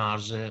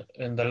webinars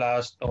in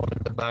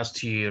the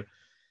past year,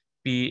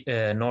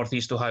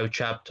 Northeast Ohio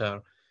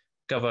chapter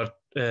covered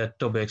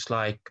topics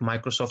like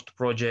Microsoft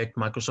Project,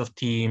 Microsoft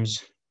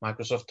Teams,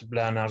 Microsoft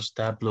Planners,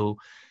 Tableau,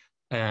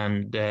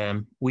 and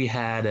we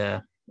have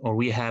a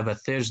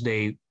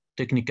Thursday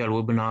technical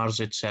webinars.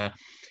 It's a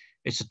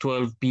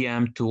 12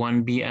 p.m. to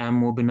 1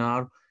 p.m.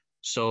 webinar.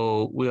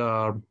 So we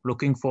are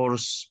looking for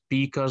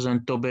speakers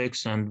and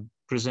topics and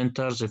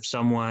presenters. If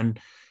someone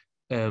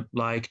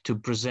like to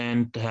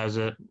present,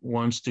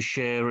 wants to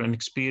share an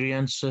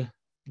experience,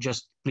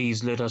 just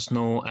please let us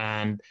know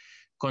and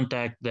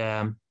contact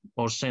them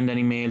or send an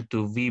email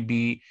to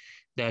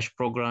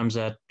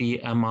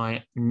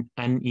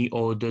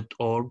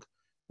vb-programs@pmineo.org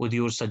with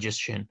your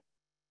suggestion.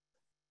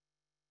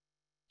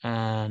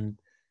 And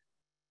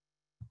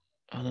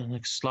on the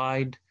next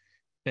slide,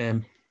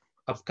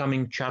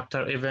 upcoming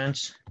chapter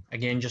events.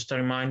 Again, just a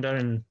reminder,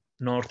 in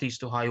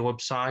Northeast Ohio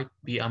website,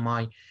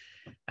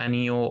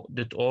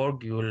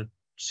 PMINEO.org, you will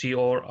see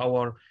all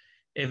our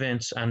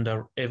events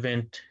under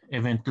event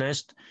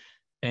list.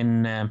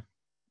 In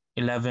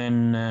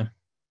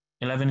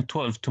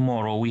 11/12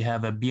 tomorrow, we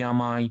have a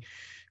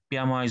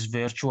PMI's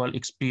virtual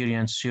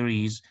experience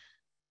series.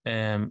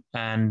 And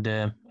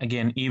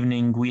again,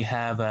 evening, we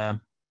have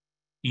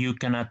you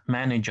cannot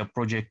manage a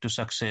project to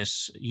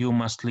success. You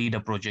must lead a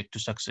project to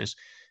success.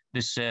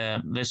 This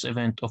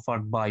event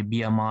offered by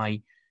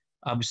BMI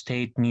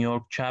Upstate New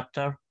York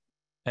chapter,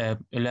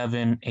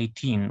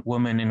 11/18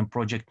 Women in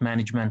Project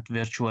Management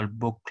Virtual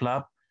Book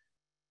Club,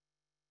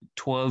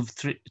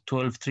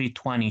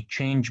 12/3/20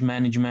 Change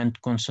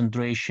Management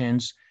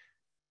Concentrations,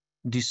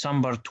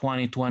 December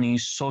 2020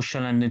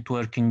 Social and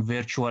Networking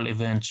Virtual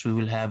Events, we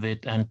will have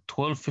it, and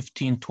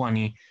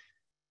 12/15/20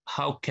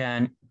 How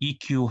Can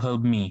EQ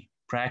Help Me?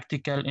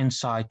 Practical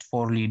Insight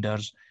for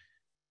Leaders.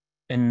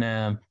 In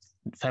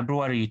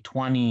February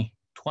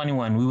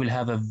 2021, we will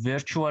have a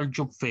virtual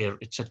job fair.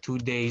 It's a 2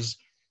 days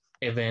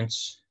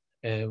events.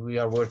 We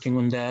are working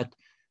on that.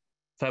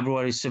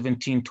 February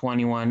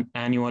 17/21,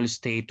 annual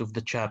state of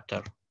the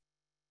chapter.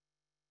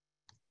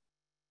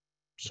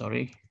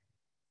 Sorry.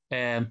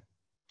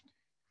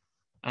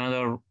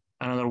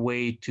 Another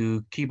way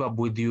to keep up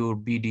with your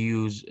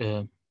BDUs,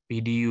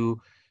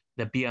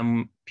 the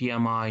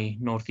PMI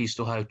Northeast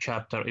Ohio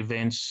chapter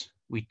events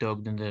we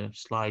talked in the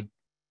slide,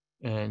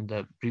 in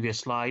the previous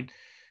slide.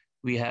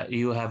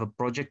 You have a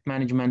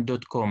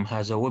projectmanagement.com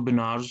has a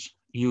webinars.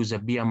 Use a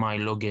BMI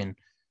login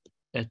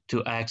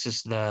to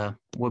access the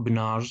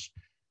webinars.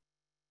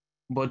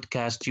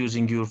 Podcast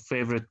using your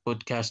favorite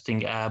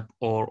podcasting app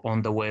or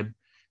on the web.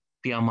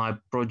 PMI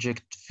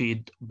project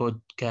feed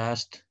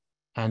podcast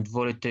and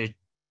volunteer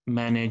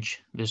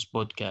manage this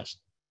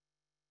podcast.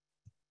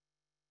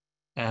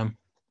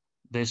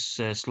 This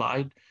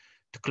slide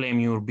to claim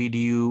your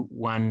BDU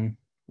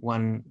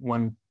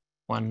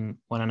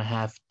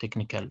 1.5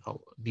 technical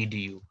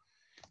BDU.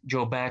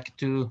 Joe, back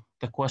to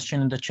the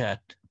question in the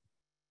chat.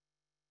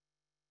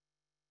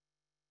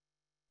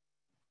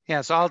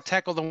 Yeah, so I'll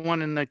tackle the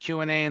one in the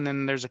Q&A, and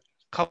then there's a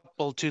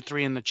couple, 2,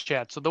 3 in the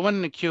chat. So the one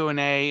in the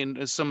Q&A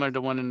is similar to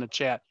one in the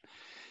chat.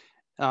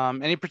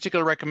 Any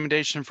particular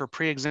recommendation for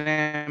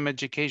pre-exam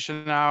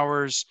education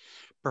hours,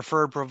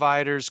 preferred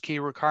providers, key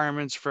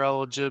requirements for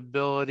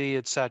eligibility,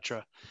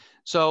 etc.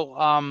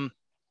 So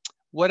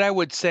what I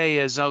would say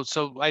is, I'm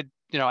a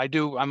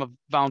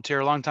volunteer,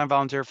 a longtime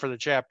volunteer for the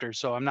chapter,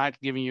 so I'm not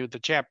giving you the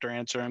chapter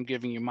answer, I'm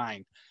giving you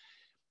mine.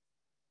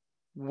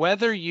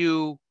 Whether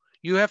you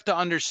have to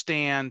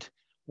understand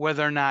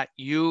whether or not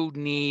you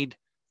need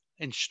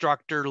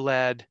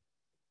instructor-led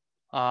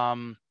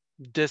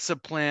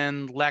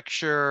discipline,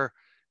 lecture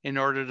in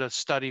order to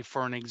study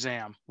for an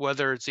exam,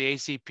 whether it's the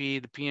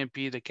ACP, the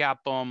PMP, the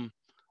CAPM,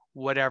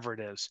 whatever it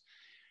is.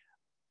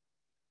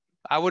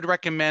 I would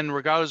recommend,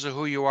 regardless of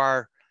who you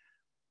are,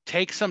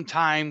 take some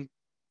time,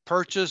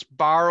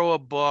 borrow a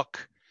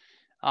book,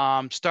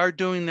 start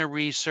doing the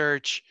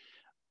research,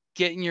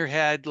 get in your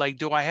head, like,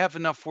 do I have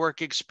enough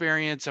work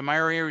experience? Am I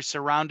already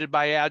surrounded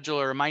by Agile,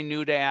 or am I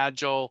new to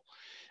Agile?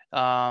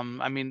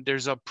 I mean,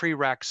 there's a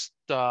prereqs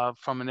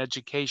from an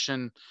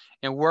education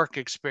and work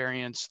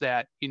experience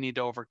that you need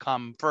to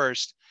overcome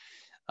first.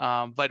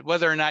 But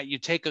whether or not you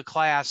take a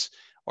class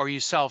or you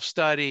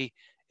self-study,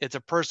 it's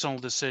a personal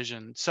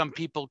decision. Some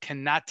people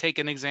cannot take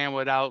an exam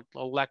without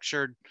a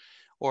lectured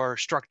or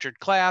structured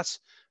class.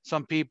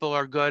 Some people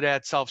are good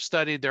at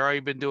self-study. They've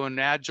already been doing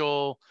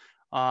Agile.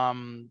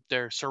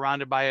 They're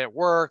surrounded by it at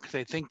work.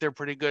 They think they're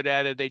pretty good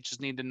at it. They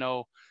just need to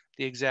know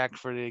the exact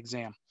for the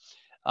exam.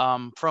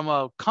 From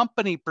a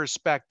company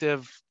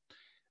perspective,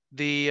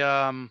 the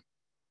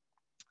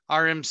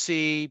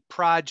RMC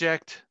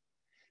project,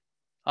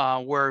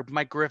 where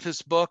Mike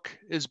Griffith's book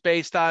is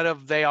based out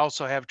of, they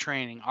also have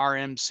training.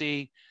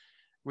 RMC,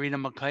 Rita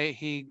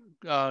McCahey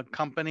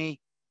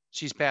company,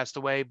 she's passed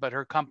away, but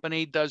her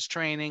company does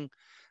training.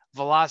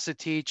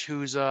 Velociteach,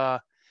 who's I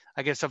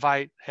guess if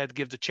I had to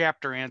give the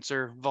chapter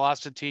answer,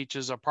 Velociteach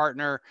is a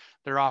partner.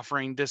 They're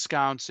offering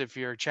discounts if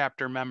you're a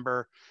chapter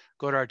member.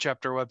 Go to our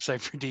chapter website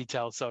for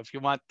details. So if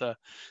you want the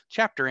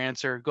chapter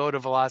answer, go to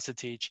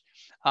Velociteach.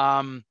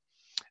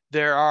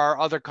 There are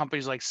other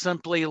companies like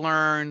Simply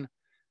Learn,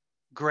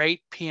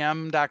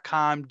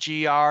 greatpm.com,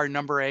 GR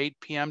number 8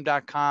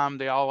 pm.com.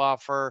 They all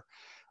offer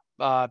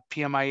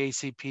PMI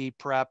ACP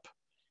prep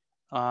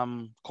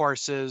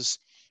courses.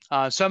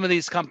 Some of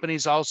these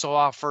companies also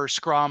offer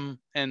Scrum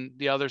and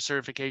the other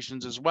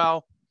certifications as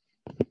well.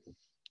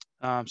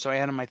 So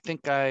Adam, I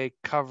think I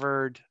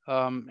covered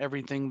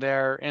everything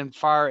there. And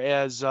far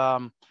as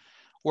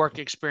work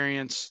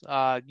experience,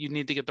 you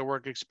need to get the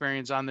work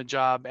experience on the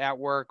job at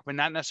work, but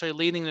not necessarily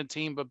leading the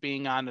team, but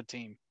being on the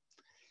team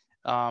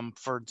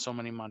for so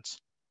many months.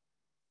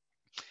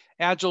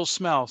 Agile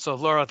smell. So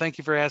Laura, thank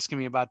you for asking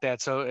me about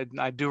that. So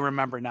I do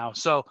remember now.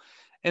 So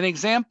an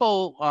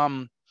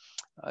example,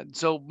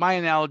 so my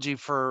analogy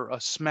for a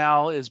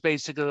smell is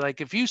basically like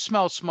if you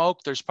smell smoke,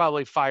 there's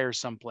probably fire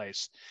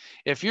someplace.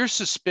 If you're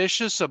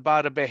suspicious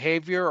about a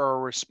behavior or a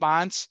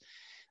response,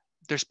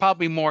 there's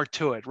probably more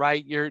to it,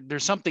 right?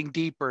 There's something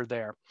deeper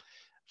there.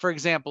 For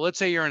example, let's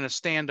say you're in a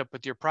stand-up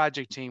with your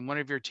project team. One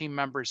of your team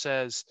members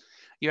says,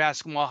 you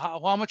ask them, well,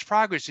 how much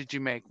progress did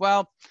you make?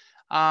 Well,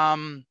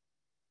 I'm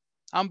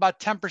about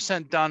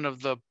 10% done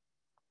of the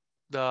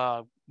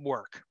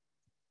work.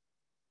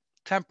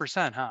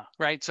 10%, huh?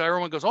 Right. So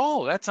everyone goes,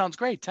 oh, that sounds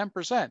great.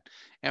 10%.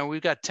 And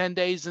we've got 10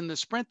 days in the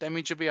sprint. That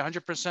means you'll be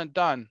 100%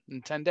 done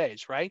in 10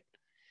 days, right?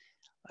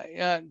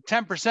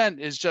 10%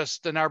 is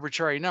just an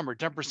arbitrary number.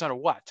 10% of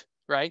what,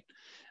 right?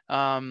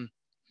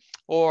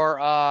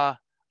 Or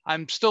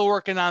I'm still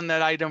working on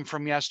that item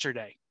from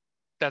yesterday.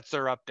 That's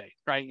their update,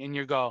 right? And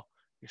you go,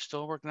 you're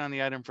still working on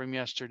the item from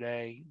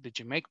yesterday. Did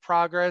you make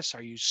progress?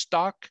 Are you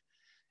stuck?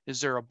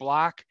 Is there a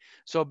block?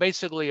 So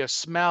basically a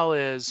smell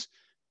is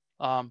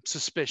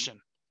suspicion.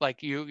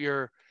 Like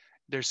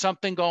there's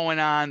something going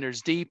on,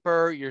 there's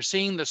deeper, you're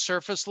seeing the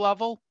surface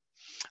level,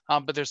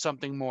 but there's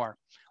something more.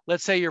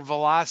 Let's say your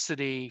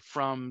velocity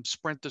from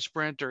sprint to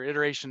sprint or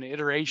iteration to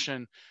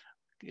iteration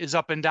is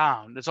up and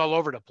down. It's all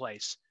over the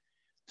place.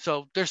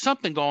 So there's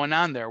something going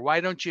on there.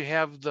 Why don't you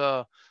have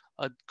a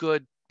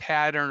good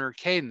pattern or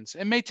cadence?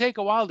 It may take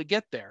a while to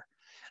get there,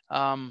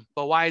 but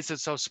why is it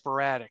so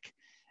sporadic?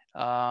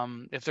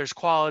 If there's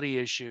quality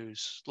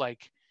issues,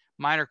 like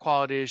minor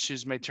quality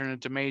issues may turn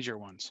into major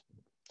ones.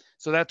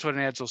 So that's what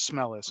an agile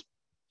smell is.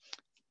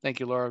 Thank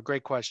you, Laura.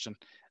 Great question.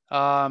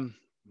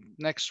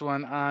 Next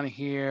one on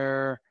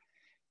here,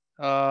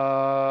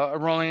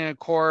 enrolling in a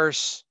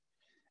course.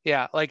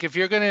 Yeah, like if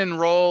you're going to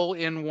enroll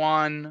in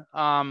one,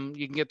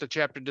 you can get the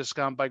chapter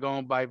discount by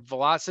going by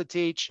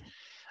Velociteach.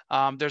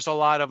 There's a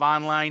lot of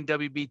online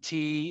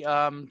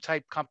WBT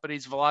type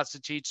companies.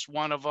 Velociteach,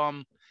 one of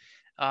them.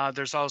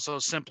 There's also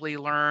Simply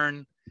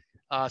Learn,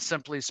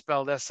 simply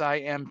spelled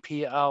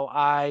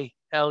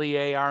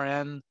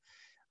SIMPLILEARN.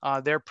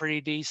 They're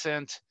pretty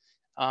decent.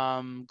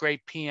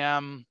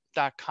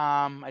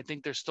 Greatpm.com. I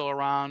think they're still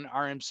around.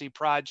 RMC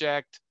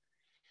Project.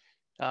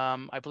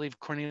 I believe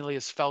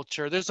Cornelius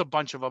Felcher. There's a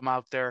bunch of them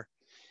out there.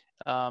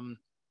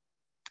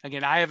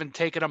 Again, I haven't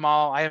taken them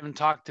all. I haven't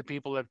talked to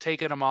people that have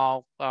taken them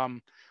all.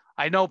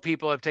 I know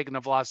people have taken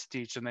the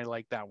Velociteach and they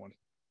like that one.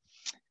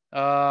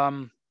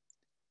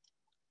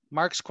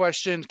 Mark's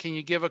question, can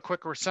you give a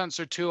quick sentence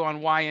or two on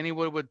why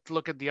anyone would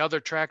look at the other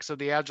tracks of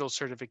the Agile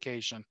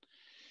certification?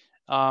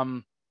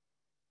 I'm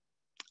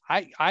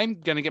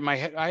going to get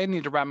I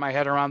need to wrap my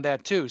head around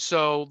that too.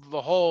 So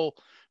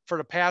for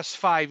the past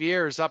 5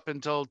 years up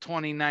until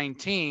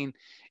 2019,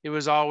 it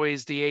was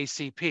always the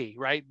ACP,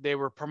 right? They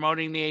were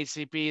promoting the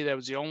ACP. That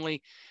was the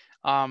only,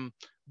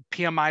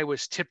 PMI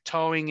was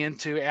tiptoeing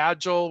into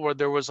Agile, where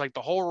there was like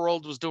the whole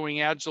world was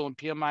doing Agile and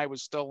PMI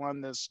was still on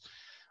this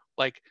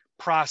like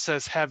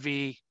process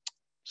heavy,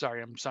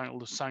 sorry, I'm sounding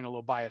a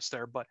little biased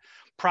there, but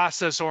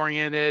process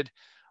oriented,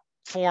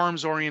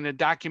 forms oriented,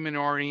 document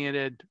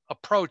oriented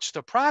approach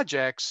to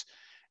projects.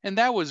 And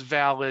that was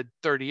valid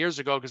 30 years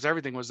ago because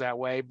everything was that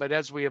way. But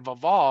as we have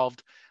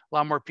evolved, a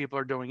lot more people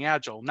are doing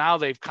Agile. Now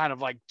they've kind of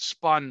like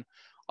spun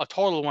a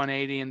total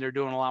 180 and they're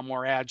doing a lot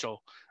more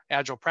Agile.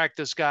 Agile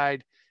practice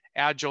guide,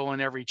 Agile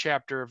in every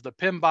chapter of the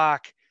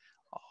PMBOK,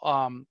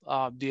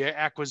 the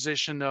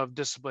acquisition of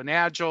Discipline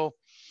Agile.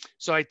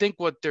 So I think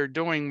what they're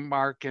doing,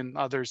 Mark and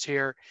others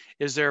here,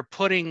 is they're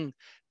putting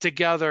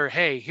together,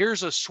 hey,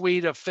 here's a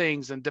suite of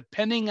things. And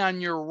depending on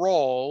your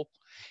role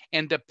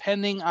and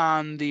depending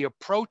on the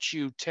approach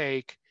you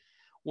take,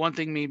 one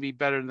thing may be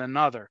better than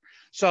another.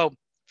 So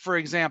for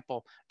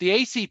example, the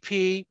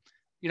ACP,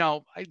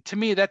 to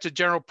me, that's a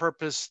general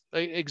purpose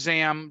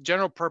exam,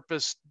 general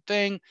purpose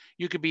thing.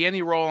 You could be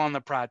any role on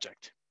the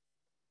project,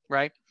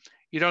 right?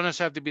 You don't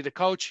necessarily have to be the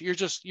coach.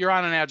 You're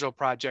on an Agile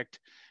project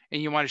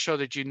and you want to show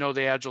that you know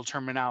the Agile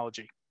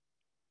terminology.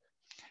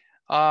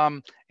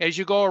 As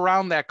you go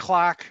around that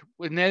clock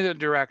in the other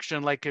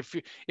direction, like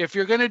if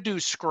you're going to do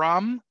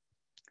Scrum,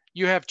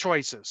 you have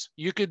choices.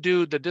 You could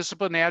do the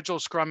Disciplined Agile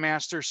Scrum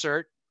Master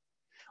cert,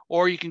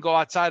 or you can go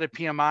outside of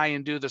PMI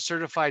and do the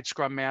Certified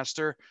Scrum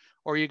Master,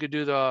 or you could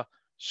do the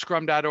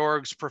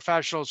Scrum.org's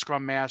Professional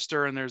Scrum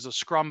Master, and there's a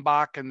Scrum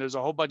Bach, and there's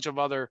a whole bunch of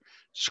other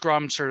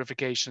Scrum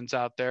certifications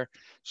out there.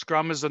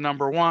 Scrum is the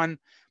 #1.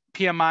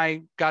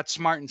 PMI got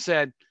smart and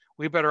said,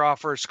 we better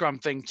offer a Scrum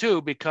thing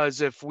too,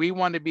 because if we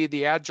want to be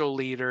the Agile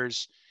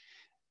leaders,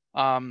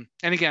 and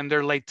again,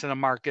 they're later to the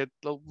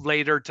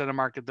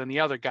market than the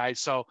other guys,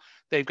 so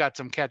they've got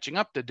some catching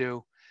up to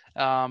do.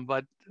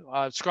 But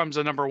Scrum's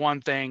the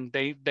 #1 thing.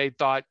 They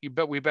thought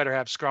we better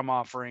have Scrum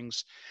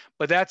offerings,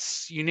 but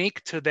that's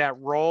unique to that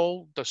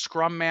role, the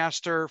Scrum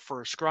Master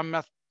for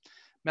Scrum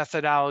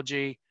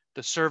methodology,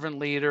 the servant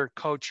leader,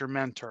 coach, or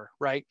mentor,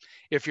 right?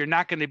 If you're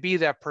not going to be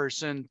that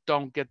person,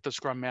 don't get the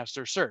Scrum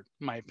Master cert,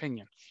 in my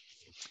opinion.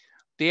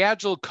 The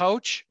Agile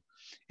coach,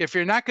 if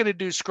you're not going to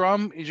do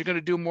Scrum, you're going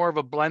to do more of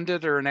a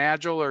blended or an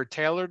Agile or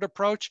tailored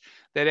approach.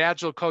 That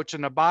Agile coach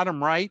in the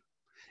bottom right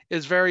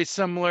is very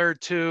similar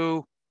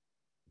to,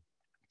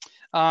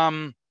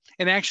 and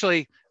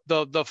actually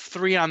the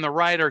 3 on the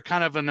right are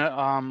kind of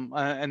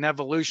an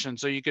evolution.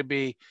 So you could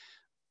be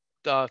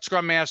the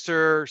Scrum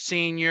Master,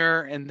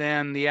 Senior, and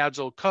then the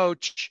Agile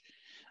coach.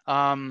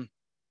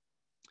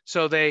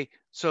 So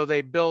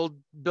they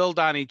build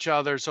on each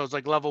other. So it's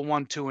like level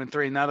 1, 2, and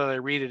 3. Now that I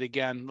read it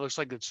again, it looks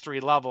like it's 3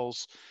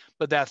 levels,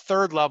 but that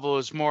 3rd level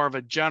is more of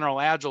a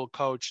general Agile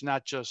coach,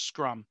 not just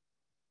Scrum.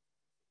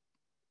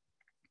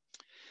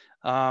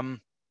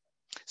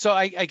 So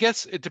I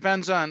guess it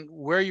depends on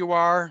where you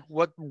are,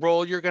 what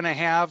role you're going to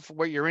have,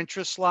 what your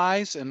interest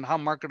lies, and how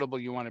marketable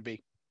you want to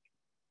be.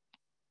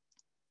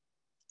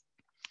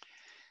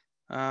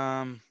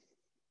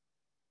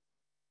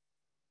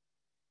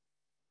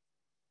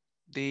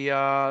 The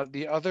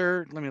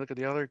other, let me look at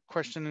the other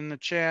question in the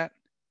chat.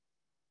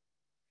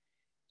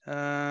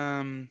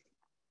 I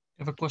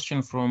have a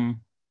question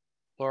from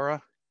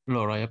Laura.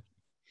 Yep.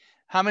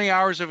 How many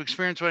hours of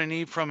experience would I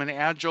need from an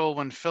Agile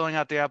when filling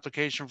out the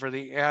application for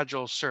the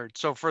Agile cert?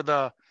 So for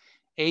the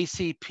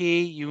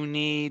ACP, you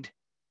need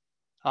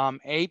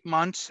 8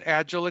 months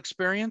Agile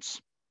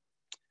experience,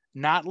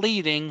 not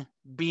leading,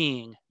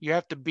 being. You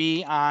have to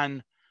be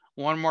on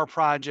 1 or more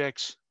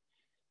projects.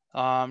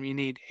 You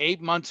need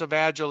 8 months of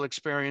Agile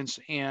experience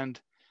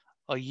and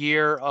a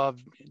year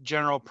of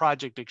general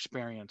project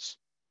experience.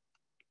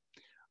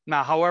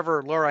 Now,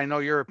 however, Laura, I know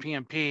you're a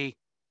PMP.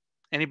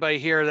 Anybody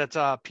here that's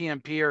a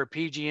PMP or a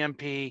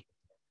PGMP,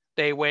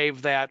 they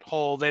waive that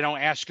whole, they don't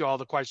ask you all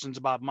the questions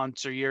about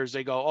months or years.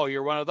 They go, oh,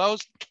 you're one of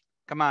those?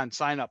 Come on,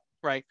 sign up,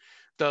 right?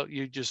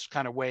 You just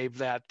kind of waive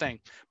that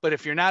thing. But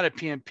if you're not a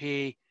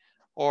PMP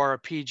or a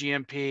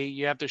PGMP,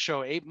 you have to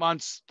show 8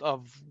 months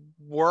of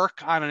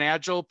work on an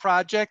Agile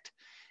project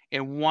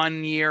and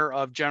 1 year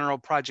of general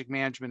project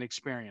management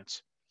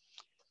experience.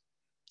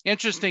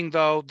 Interesting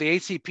though, the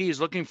ACP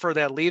is looking for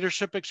that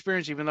leadership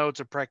experience, even though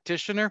it's a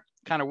practitioner,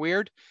 kind of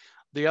weird.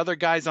 The other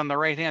guys on the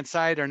right-hand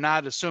side are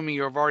not assuming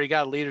you've already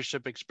got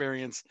leadership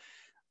experience.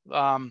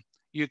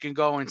 You can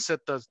go and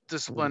sit the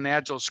Disciplined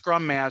Agile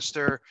Scrum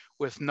Master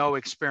with no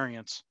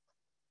experience.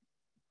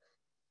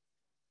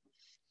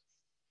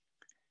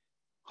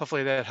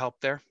 Hopefully that helped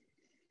there.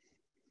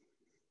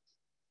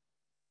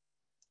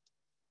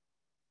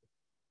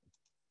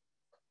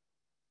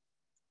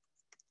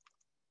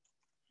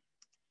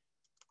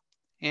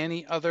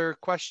 Any other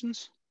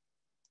questions?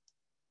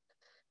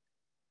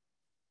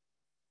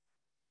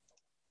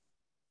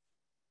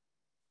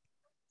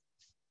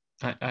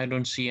 I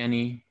don't see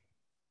any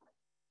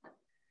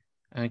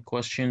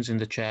questions in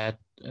the chat.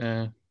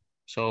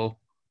 So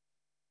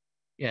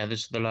yeah,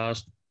 this is the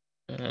last.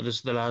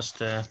 This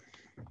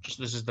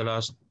is the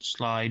last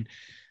slide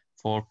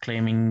for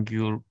claiming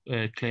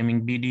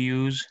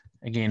BDUs.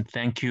 Again,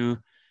 thank you,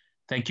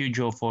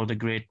 Joe, for the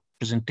great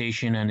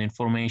presentation and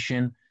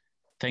information.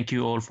 Thank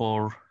you all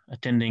for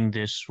attending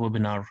this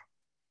webinar.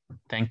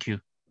 Thank you.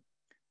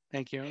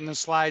 Thank you. And the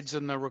slides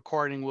and the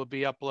recording will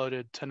be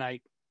uploaded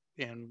tonight,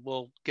 and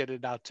we'll get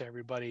it out to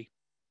everybody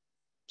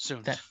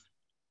soon.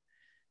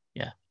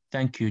 Yeah,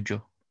 thank you,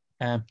 Joe.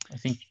 I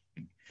think.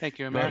 Thank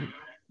you, Amir.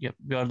 Yep,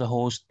 you are the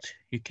host.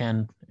 You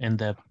can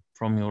end up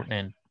from your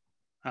end.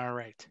 All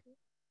right.